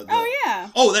Claus.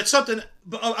 Oh, that's something...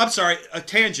 I'm sorry, a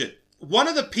tangent. One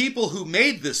of the people who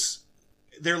made this,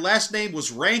 their last name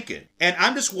was Rankin. And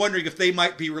I'm just wondering if they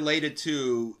might be related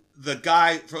to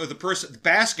the person,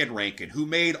 Baskin Rankin, who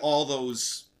made all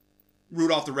those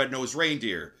Rudolph the Red-Nosed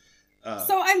Reindeer.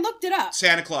 So I looked it up.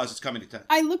 Santa Claus is coming to town.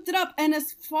 I looked it up, and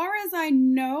as far as I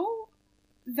know,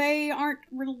 they aren't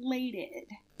related.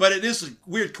 But it is a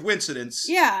weird coincidence.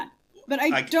 Yeah, but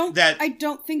I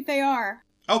don't think they are.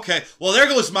 Okay, well there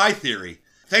goes my theory.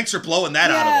 Thanks for blowing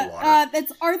that out of the water.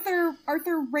 That's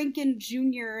Arthur Rankin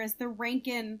Jr. is the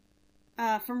Rankin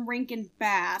from Rankin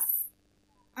Bass.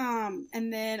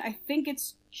 And then I think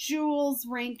it's Jules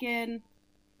Rankin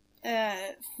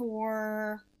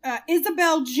for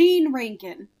Isabel Jean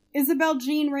Rankin. Isabel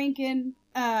Jean Rankin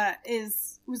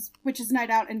which is Night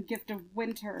Out and Gift of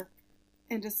Winter.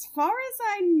 And as far as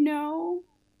I know,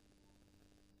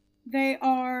 they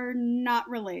are not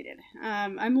related.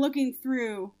 I'm looking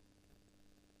through,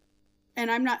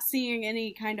 and I'm not seeing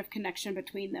any kind of connection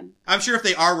between them. I'm sure if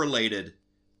they are related,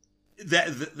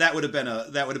 that would have been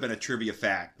a trivia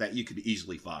fact that you could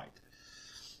easily find.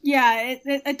 Yeah,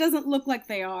 it doesn't look like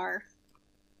they are.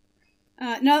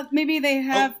 No, maybe they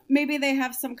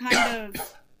have some kind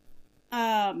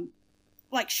of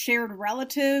like shared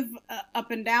relative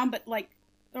up and down, but like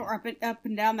or up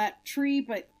and down that tree,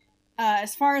 but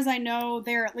As far as I know,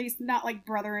 they're at least not like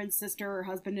brother and sister or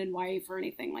husband and wife or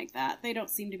anything like that. They don't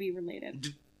seem to be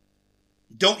related.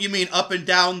 Don't you mean up and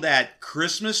down that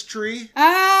Christmas tree?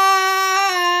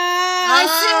 I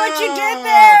see what you did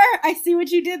there. I see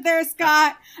what you did there,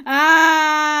 Scott.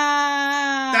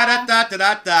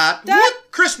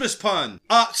 Whoop, Christmas pun.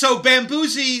 So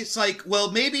Bamboozie's like,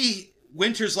 well, maybe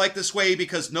Winter's like this way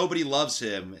because nobody loves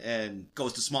him, and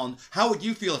goes to Small. How would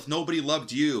you feel if nobody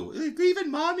loved you?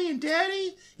 Even Mommy and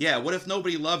Daddy? Yeah, what if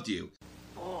nobody loved you?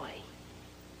 Boy,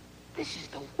 this is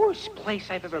the worst place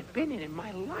I've ever been in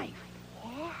my life.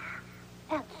 Yeah,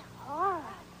 that's hard.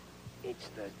 It's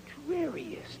the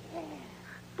dreariest,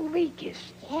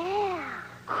 bleakest,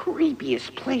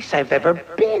 creepiest place I've ever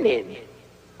been in.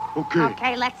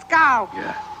 Okay, let's go.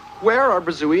 Yeah. Where are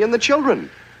Bazooey and the children?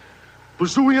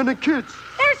 Bazooey and the kids.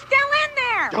 They're still in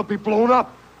there. They'll be blown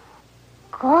up.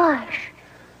 Gosh,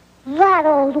 that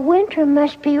old Winter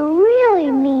must be really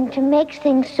mean to make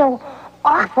things so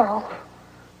awful.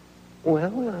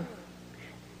 Well,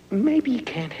 maybe you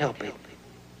can't help it.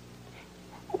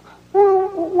 Well,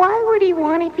 why would he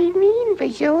want to be mean,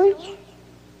 Bazooey?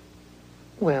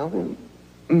 Well,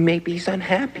 maybe he's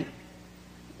unhappy.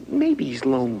 Maybe he's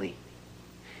lonely.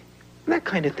 That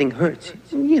kind of thing hurts,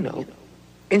 you know,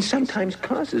 and sometimes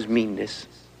causes meanness.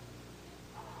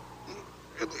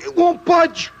 It won't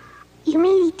budge. You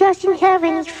mean he doesn't have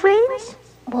any friends?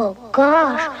 Well,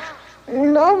 gosh,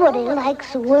 nobody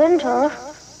likes Winter.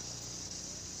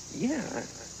 Yeah,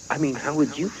 I mean, how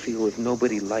would you feel if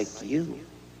nobody liked you?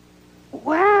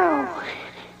 Wow.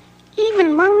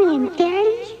 Even Mommy and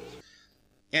Daddy?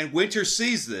 And Winter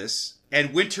sees this,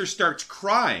 and Winter starts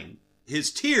crying. His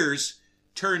tears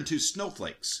turn to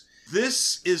snowflakes.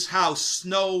 This is how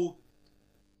snow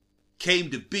came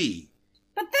to be.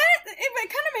 But that, it kind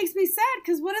of makes me sad,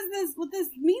 because what this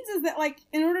means is that, like,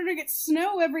 in order to get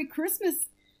snow every Christmas,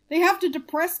 they have to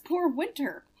depress poor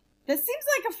Winter. That seems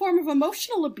like a form of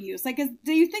emotional abuse. Like,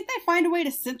 do you think they find a way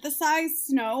to synthesize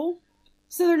snow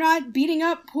so they're not beating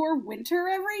up poor Winter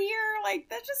every year? Like,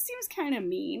 that just seems kind of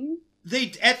mean.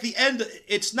 At the end,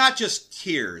 it's not just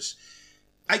tears.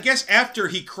 I guess after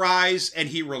he cries and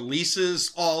he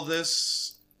releases all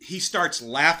this, he starts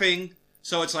laughing.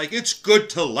 So it's like, it's good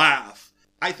to laugh.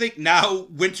 I think now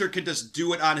Winter can just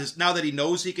do it now that he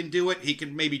knows he can do it, he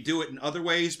can maybe do it in other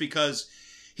ways, because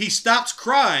he stops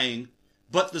crying,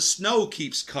 but the snow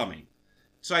keeps coming.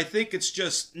 So I think it's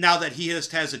just now that he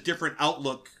just has a different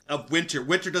outlook of Winter.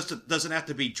 Winter doesn't have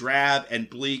to be drab and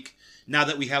bleak now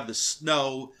that we have the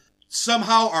snow.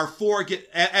 Somehow our four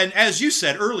and as you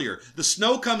said earlier, the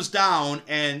snow comes down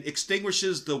and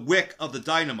extinguishes the wick of the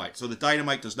dynamite, so the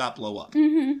dynamite does not blow up.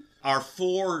 Mm-hmm. Our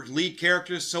four lead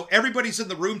characters, so everybody's in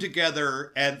the room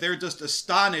together, and they're just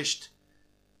astonished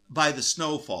by the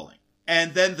snow falling.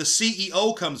 And then the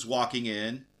CEO comes walking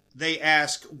in. They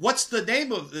ask, what's the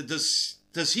name of the,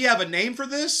 does he have a name for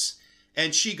this?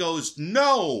 And she goes,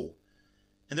 no.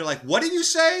 And they're like, what did you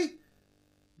say?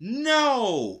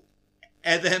 No.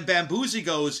 And then Bamboozy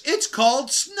goes, it's called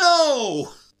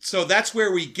snow. So that's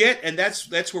where we get, and that's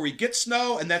where we get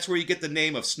snow, and that's where you get the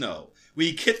name of snow.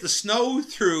 We get the snow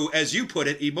through, as you put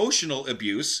it, emotional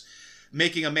abuse,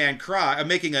 making a man cry,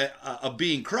 making a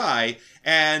being cry,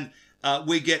 and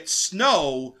we get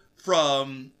snow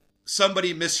from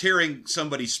somebody mishearing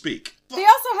somebody speak. They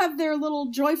also have their little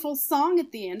joyful song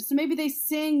at the end, so maybe they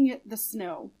sing the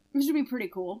snow, which would be pretty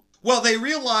cool. Well, they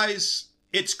realize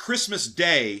it's Christmas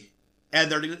Day, and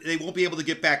they won't be able to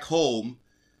get back home.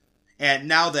 And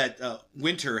now that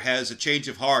Winter has a change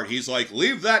of heart, he's like,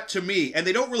 leave that to me. And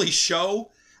they don't really show.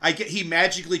 He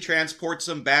magically transports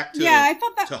them back to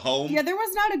home. Yeah, there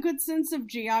was not a good sense of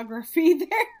geography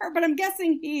there, but I'm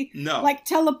guessing he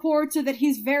teleports, or that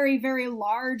he's very, very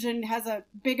large and has a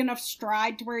big enough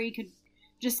stride to where he could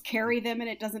just carry them and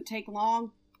it doesn't take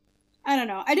long. I don't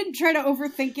know. I didn't try to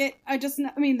overthink it.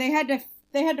 They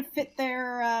had to fit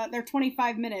their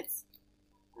 25 minutes.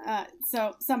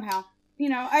 So somehow,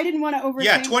 I didn't want to overthink.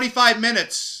 Yeah, 25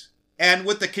 minutes. And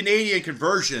with the Canadian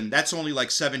conversion, that's only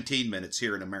like 17 minutes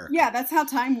here in America. Yeah, that's how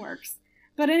time works.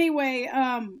 But anyway,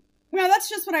 that's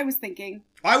just what I was thinking.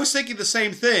 I was thinking the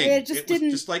same thing. It was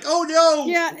just like, oh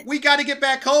no, we got to get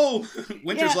back home.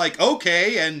 Winter's like,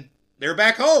 okay, and they're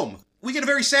back home. We get a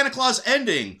very Santa Claus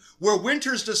ending, where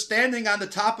Winter's just standing on the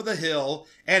top of the hill,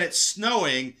 and it's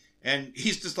snowing, and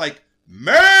he's just like,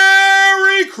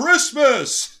 Merry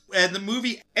Christmas! And the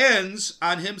movie ends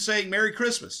on him saying Merry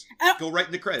Christmas. Go right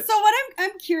in the credits. So what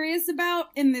I'm curious about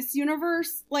in this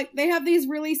universe, like, they have these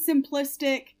really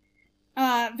simplistic,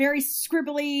 very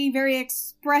scribbly, very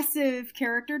expressive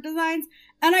character designs,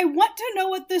 and I want to know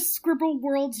what this Scribble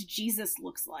World's Jesus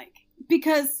looks like.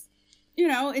 because,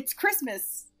 it's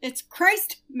Christmas. It's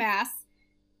Christ Mass.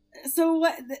 So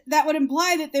that would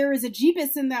imply that there is a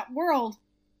Jeebus in that world.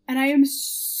 And I am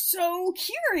so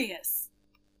curious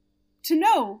to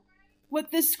know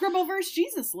what this Scribbleverse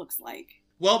Jesus looks like.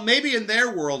 Well, maybe in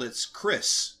their world it's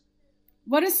Chris.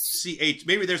 What is CH?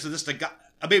 Maybe there's just a guy,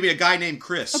 maybe a guy named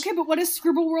Chris. Okay, but what does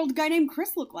Scribble World guy named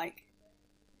Chris look like?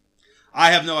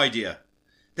 I have no idea.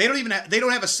 They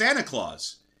don't have a Santa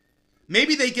Claus.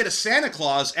 Maybe they get a Santa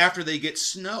Claus after they get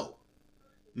snow.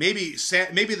 Maybe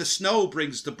the snow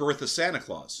brings the birth of Santa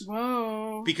Claus.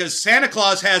 Whoa. Because Santa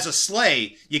Claus has a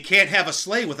sleigh. You can't have a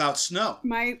sleigh without snow.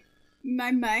 My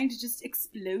mind just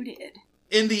exploded.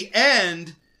 In the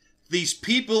end, these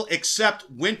people accept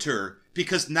winter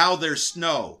because now there's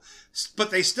snow.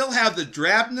 But they still have the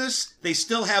drabness, they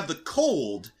still have the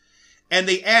cold, and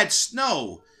they add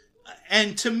snow.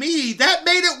 And to me, that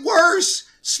made it worse.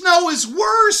 Snow is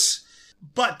worse.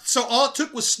 But so all it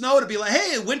took was snow to be like,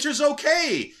 hey, winter's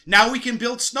okay. Now we can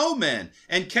build snowmen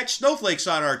and catch snowflakes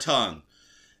on our tongue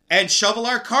and shovel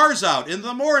our cars out in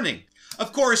the morning.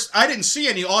 Of course, I didn't see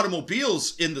any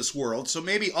automobiles in this world, so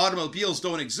maybe automobiles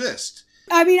don't exist.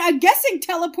 I mean, I'm guessing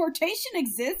teleportation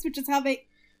exists, which is how they,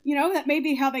 that may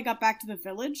be how they got back to the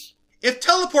village. If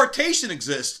teleportation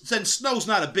exists, then snow's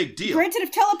not a big deal. Granted,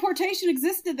 if teleportation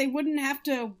existed, they wouldn't have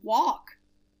to walk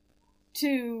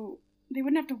to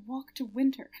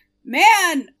winter.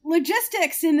 Man,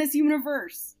 logistics in this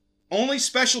universe. Only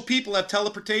special people have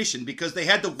teleportation because they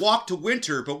had to walk to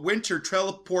winter, but winter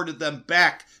teleported them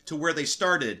back to where they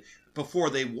started before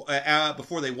they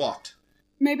walked.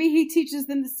 Maybe he teaches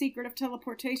them the secret of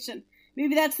teleportation.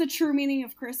 Maybe that's the true meaning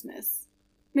of Christmas.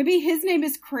 Maybe his name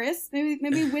is Chris.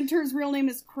 Maybe Winter's real name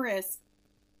is Chris.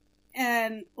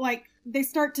 And, they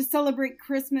start to celebrate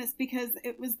Christmas because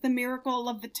it was the miracle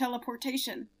of the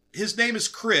teleportation. His name is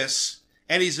Chris,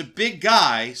 and he's a big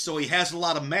guy, so he has a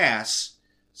lot of mass.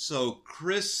 So,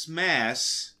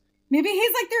 Christmas. Maybe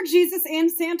he's like their Jesus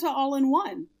and Santa all in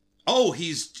one. Oh,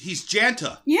 he's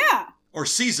Janta. Yeah. Or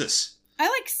Cesus. I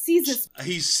like Cesus.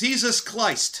 He's Cesus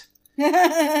Kleist.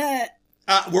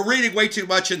 We're reading way too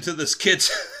much into this,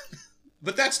 kids.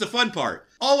 But that's the fun part.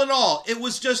 All in all, it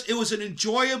was an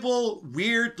enjoyable,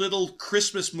 weird little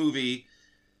Christmas movie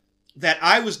that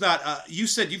I was not, you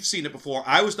said you've seen it before.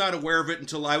 I was not aware of it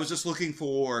until I was just looking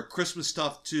for Christmas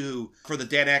stuff for the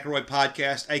Dan Aykroyd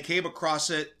podcast. I came across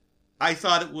it. I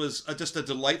thought it was just a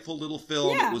delightful little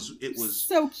film. Yeah, it was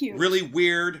so cute. Really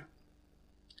weird.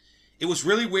 It was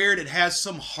really weird. It has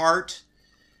some heart.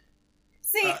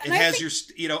 See, it has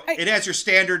your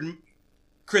standard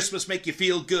Christmas make you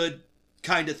feel good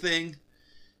kind of thing.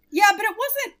 Yeah, but it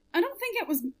wasn't, I don't think it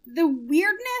was the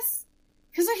weirdness.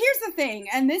 Because here's the thing,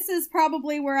 and this is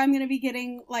probably where I'm going to be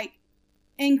getting,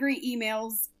 angry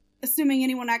emails, assuming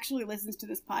anyone actually listens to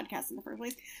this podcast in the first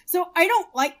place. So I don't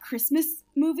like Christmas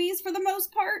movies for the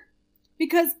most part,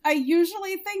 because I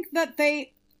usually think that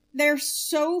they're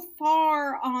so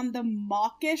far on the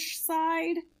mawkish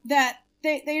side that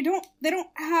they don't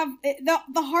have,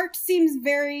 the heart seems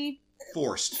very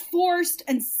forced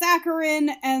and saccharine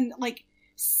and,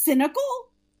 cynical.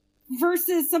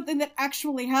 Versus something that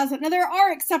actually has it. Now, there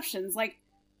are exceptions.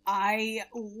 I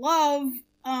love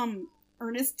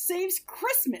Ernest Saves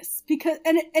Christmas.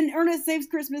 And Ernest Saves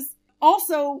Christmas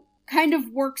also kind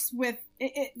of works with,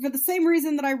 it for the same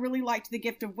reason that I really liked The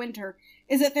Gift of Winter,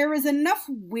 is that there is enough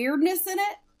weirdness in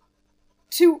it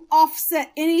to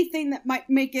offset anything that might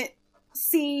make it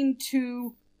seem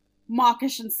too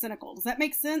mawkish and cynical. Does that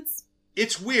make sense?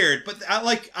 It's weird, but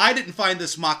I didn't find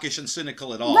this mawkish and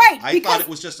cynical at all. Right, I thought it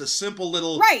was just a simple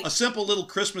little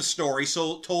Christmas story,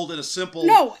 told in a simple,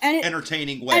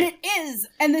 entertaining way. And it is,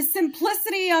 and the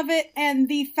simplicity of it, and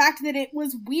the fact that it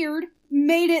was weird,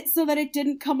 made it so that it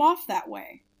didn't come off that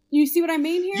way. You see what I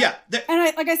mean here? Yeah.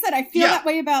 And like I said, I feel that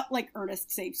way about Ernest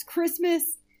Saves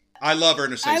Christmas. I love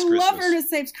Ernest Saves Christmas. I love Ernest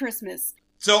Saves Christmas.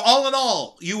 So all in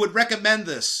all, you would recommend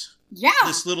this? Yeah.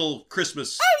 This little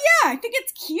Christmas. Oh yeah, I think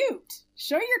it's cute.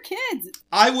 Show your kids.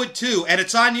 I would too, and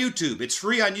it's on YouTube. It's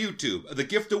free on YouTube. The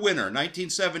Gift of Winter,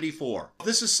 1974.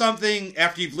 This is something,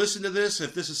 after you've listened to this,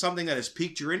 if this is something that has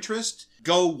piqued your interest,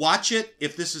 go watch it.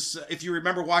 If you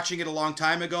remember watching it a long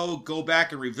time ago, go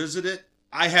back and revisit it.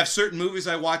 I have certain movies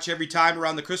I watch every time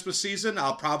around the Christmas season.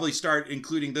 I'll probably start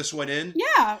including this one in.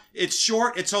 Yeah. It's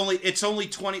short. It's only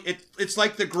 20. It's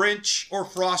like The Grinch or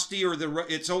Frosty or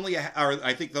it's only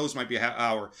I think those might be an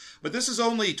hour. But this is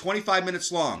only 25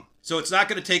 minutes long. So it's not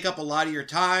going to take up a lot of your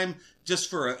time. Just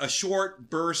for a short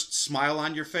burst, smile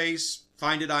on your face,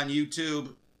 find it on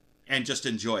YouTube, and just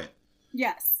enjoy it.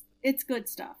 Yes. It's good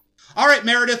stuff. All right,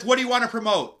 Meredith, what do you want to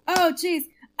promote? Oh, geez.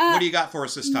 What do you got for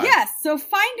us this time? Yes, so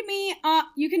find me.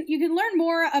 You can learn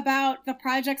more about the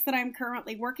projects that I'm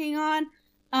currently working on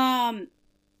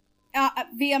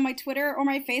via my Twitter or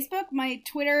my Facebook. My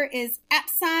Twitter is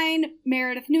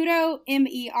 @Meredith Nudo,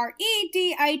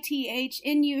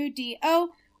 MEREDITHNUDO,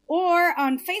 or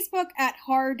on Facebook at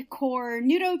Hardcore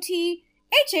Nudot,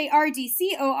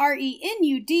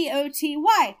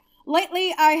 HARDCORENUDOTY.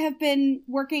 Lately, I have been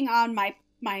working on my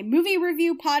movie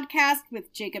review podcast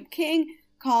with Jacob King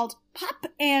called Pop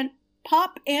and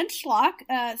Schlock.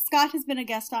 Scott has been a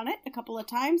guest on it a couple of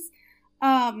times.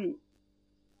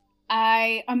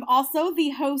 I am also the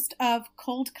host of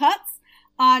Cold Cuts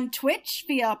on Twitch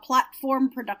via Platform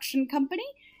Production Company.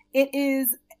 It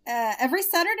is every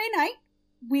Saturday night.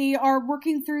 We are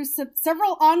working through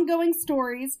several ongoing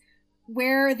stories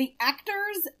where the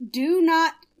actors do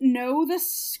not know the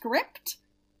script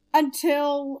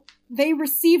until they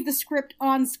receive the script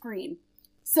on screen.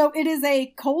 So it is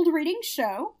a cold reading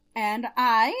show, and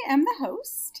I am the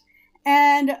host.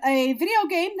 And a video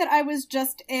game that I was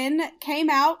just in came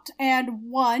out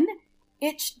and won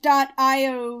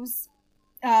itch.io's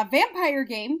vampire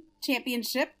game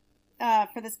championship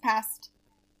for this past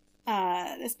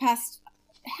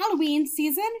Halloween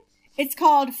season. It's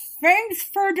called Fangs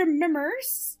for the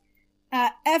Mimmers,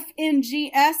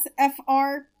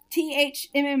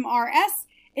 FNGSFRTHMMRS.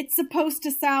 It's supposed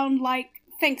to sound like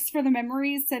Thanks for the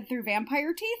Memories said through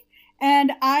vampire teeth.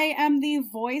 And I am the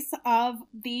voice of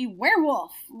the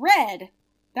werewolf, Red.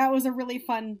 That was a really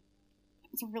fun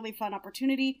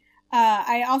opportunity.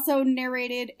 I also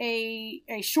narrated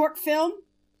a short film,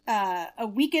 A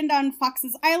Weekend on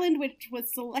Fox's Island, which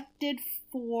was selected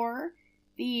for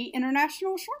the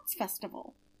International Shorts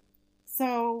Festival.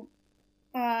 So,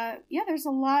 there's a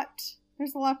lot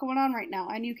going on right now,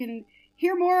 and you can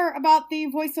hear more about the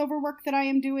voiceover work that I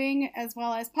am doing, as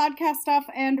well as podcast stuff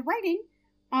and writing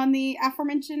on the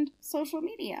aforementioned social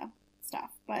media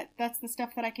stuff. But that's the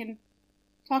stuff that I can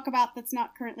talk about that's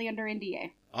not currently under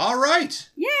NDA. All right.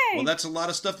 Yay! Well, that's a lot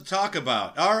of stuff to talk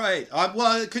about. All right.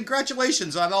 Well,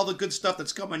 congratulations on all the good stuff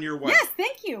that's coming your way. Yes,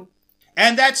 thank you.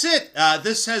 And that's it.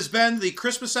 This has been the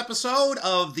Christmas episode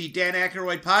of the Dan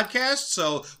Aykroyd podcast.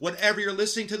 So whenever you're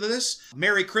listening to this,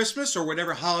 Merry Christmas, or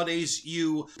whatever holidays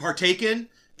you partake in.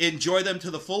 Enjoy them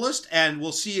to the fullest, and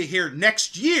we'll see you here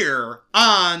next year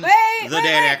on the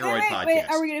Dan Aykroyd podcast. Wait,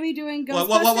 are we going to be doing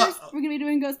Ghostbusters? Are we going to be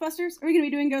doing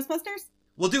Ghostbusters?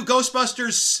 We'll do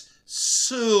Ghostbusters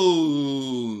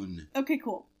soon. Okay,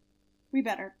 cool. We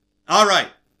better. All right.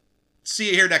 See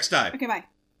you here next time. Okay, bye.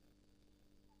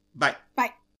 Bye.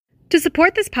 Bye. To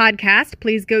support this podcast,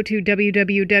 please go to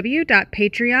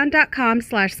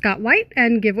www.patreon.com/Scott White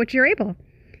and give what you're able.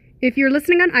 If you're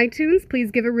listening on iTunes,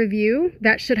 please give a review.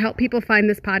 That should help people find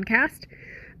this podcast.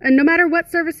 And no matter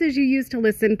what services you use to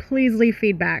listen, please leave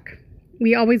feedback.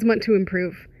 We always want to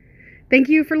improve. Thank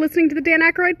you for listening to the Dan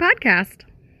Aykroyd podcast.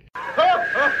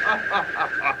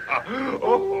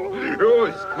 Oh,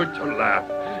 it's good to laugh.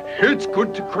 It's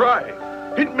good to cry.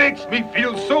 It makes me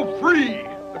feel so free.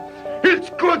 It's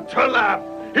good to laugh.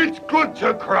 It's good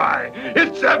to cry.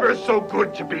 It's ever so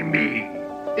good to be me.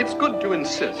 It's good to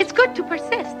insist. It's good to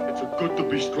persist. It's good to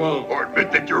be strong or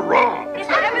admit that you're wrong. It's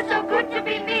ever so good to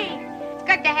be me. It's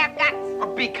good to have guts. Or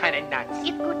be kind of nuts.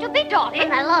 It's good to be naughty.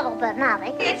 And a little bit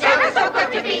naughty. It's ever so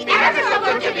good to be, ever so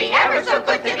good to be, ever so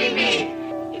good to be me.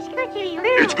 It's good to be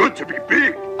little. It's good to be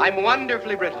big. I'm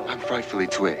wonderfully brittle. I'm frightfully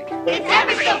twig. It's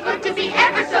ever so good to be,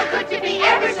 ever so good to be,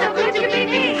 ever so good to be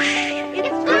me.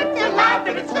 It's good to laugh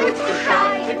and it's good to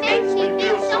cry. It makes me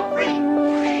feel so free.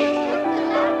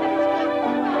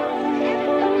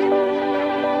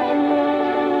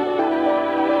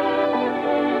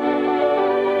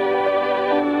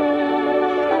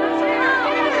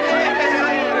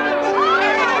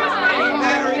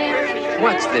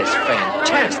 What's this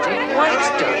fantastic white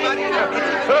stuff?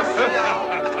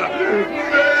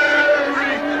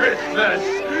 Merry Christmas!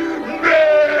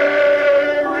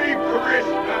 Merry Christmas!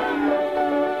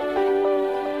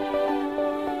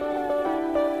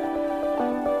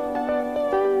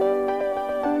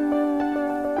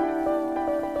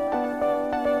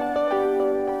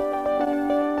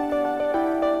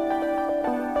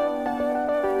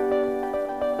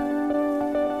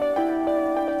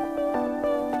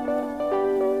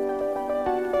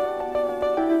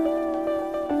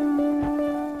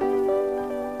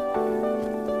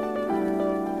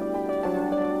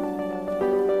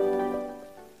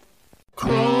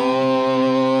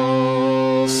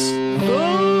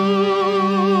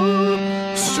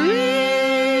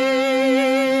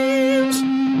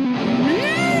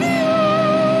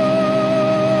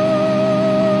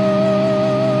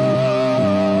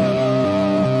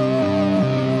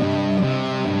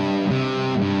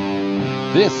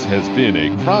 This has been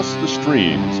a Cross the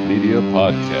Streams Media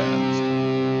Podcast.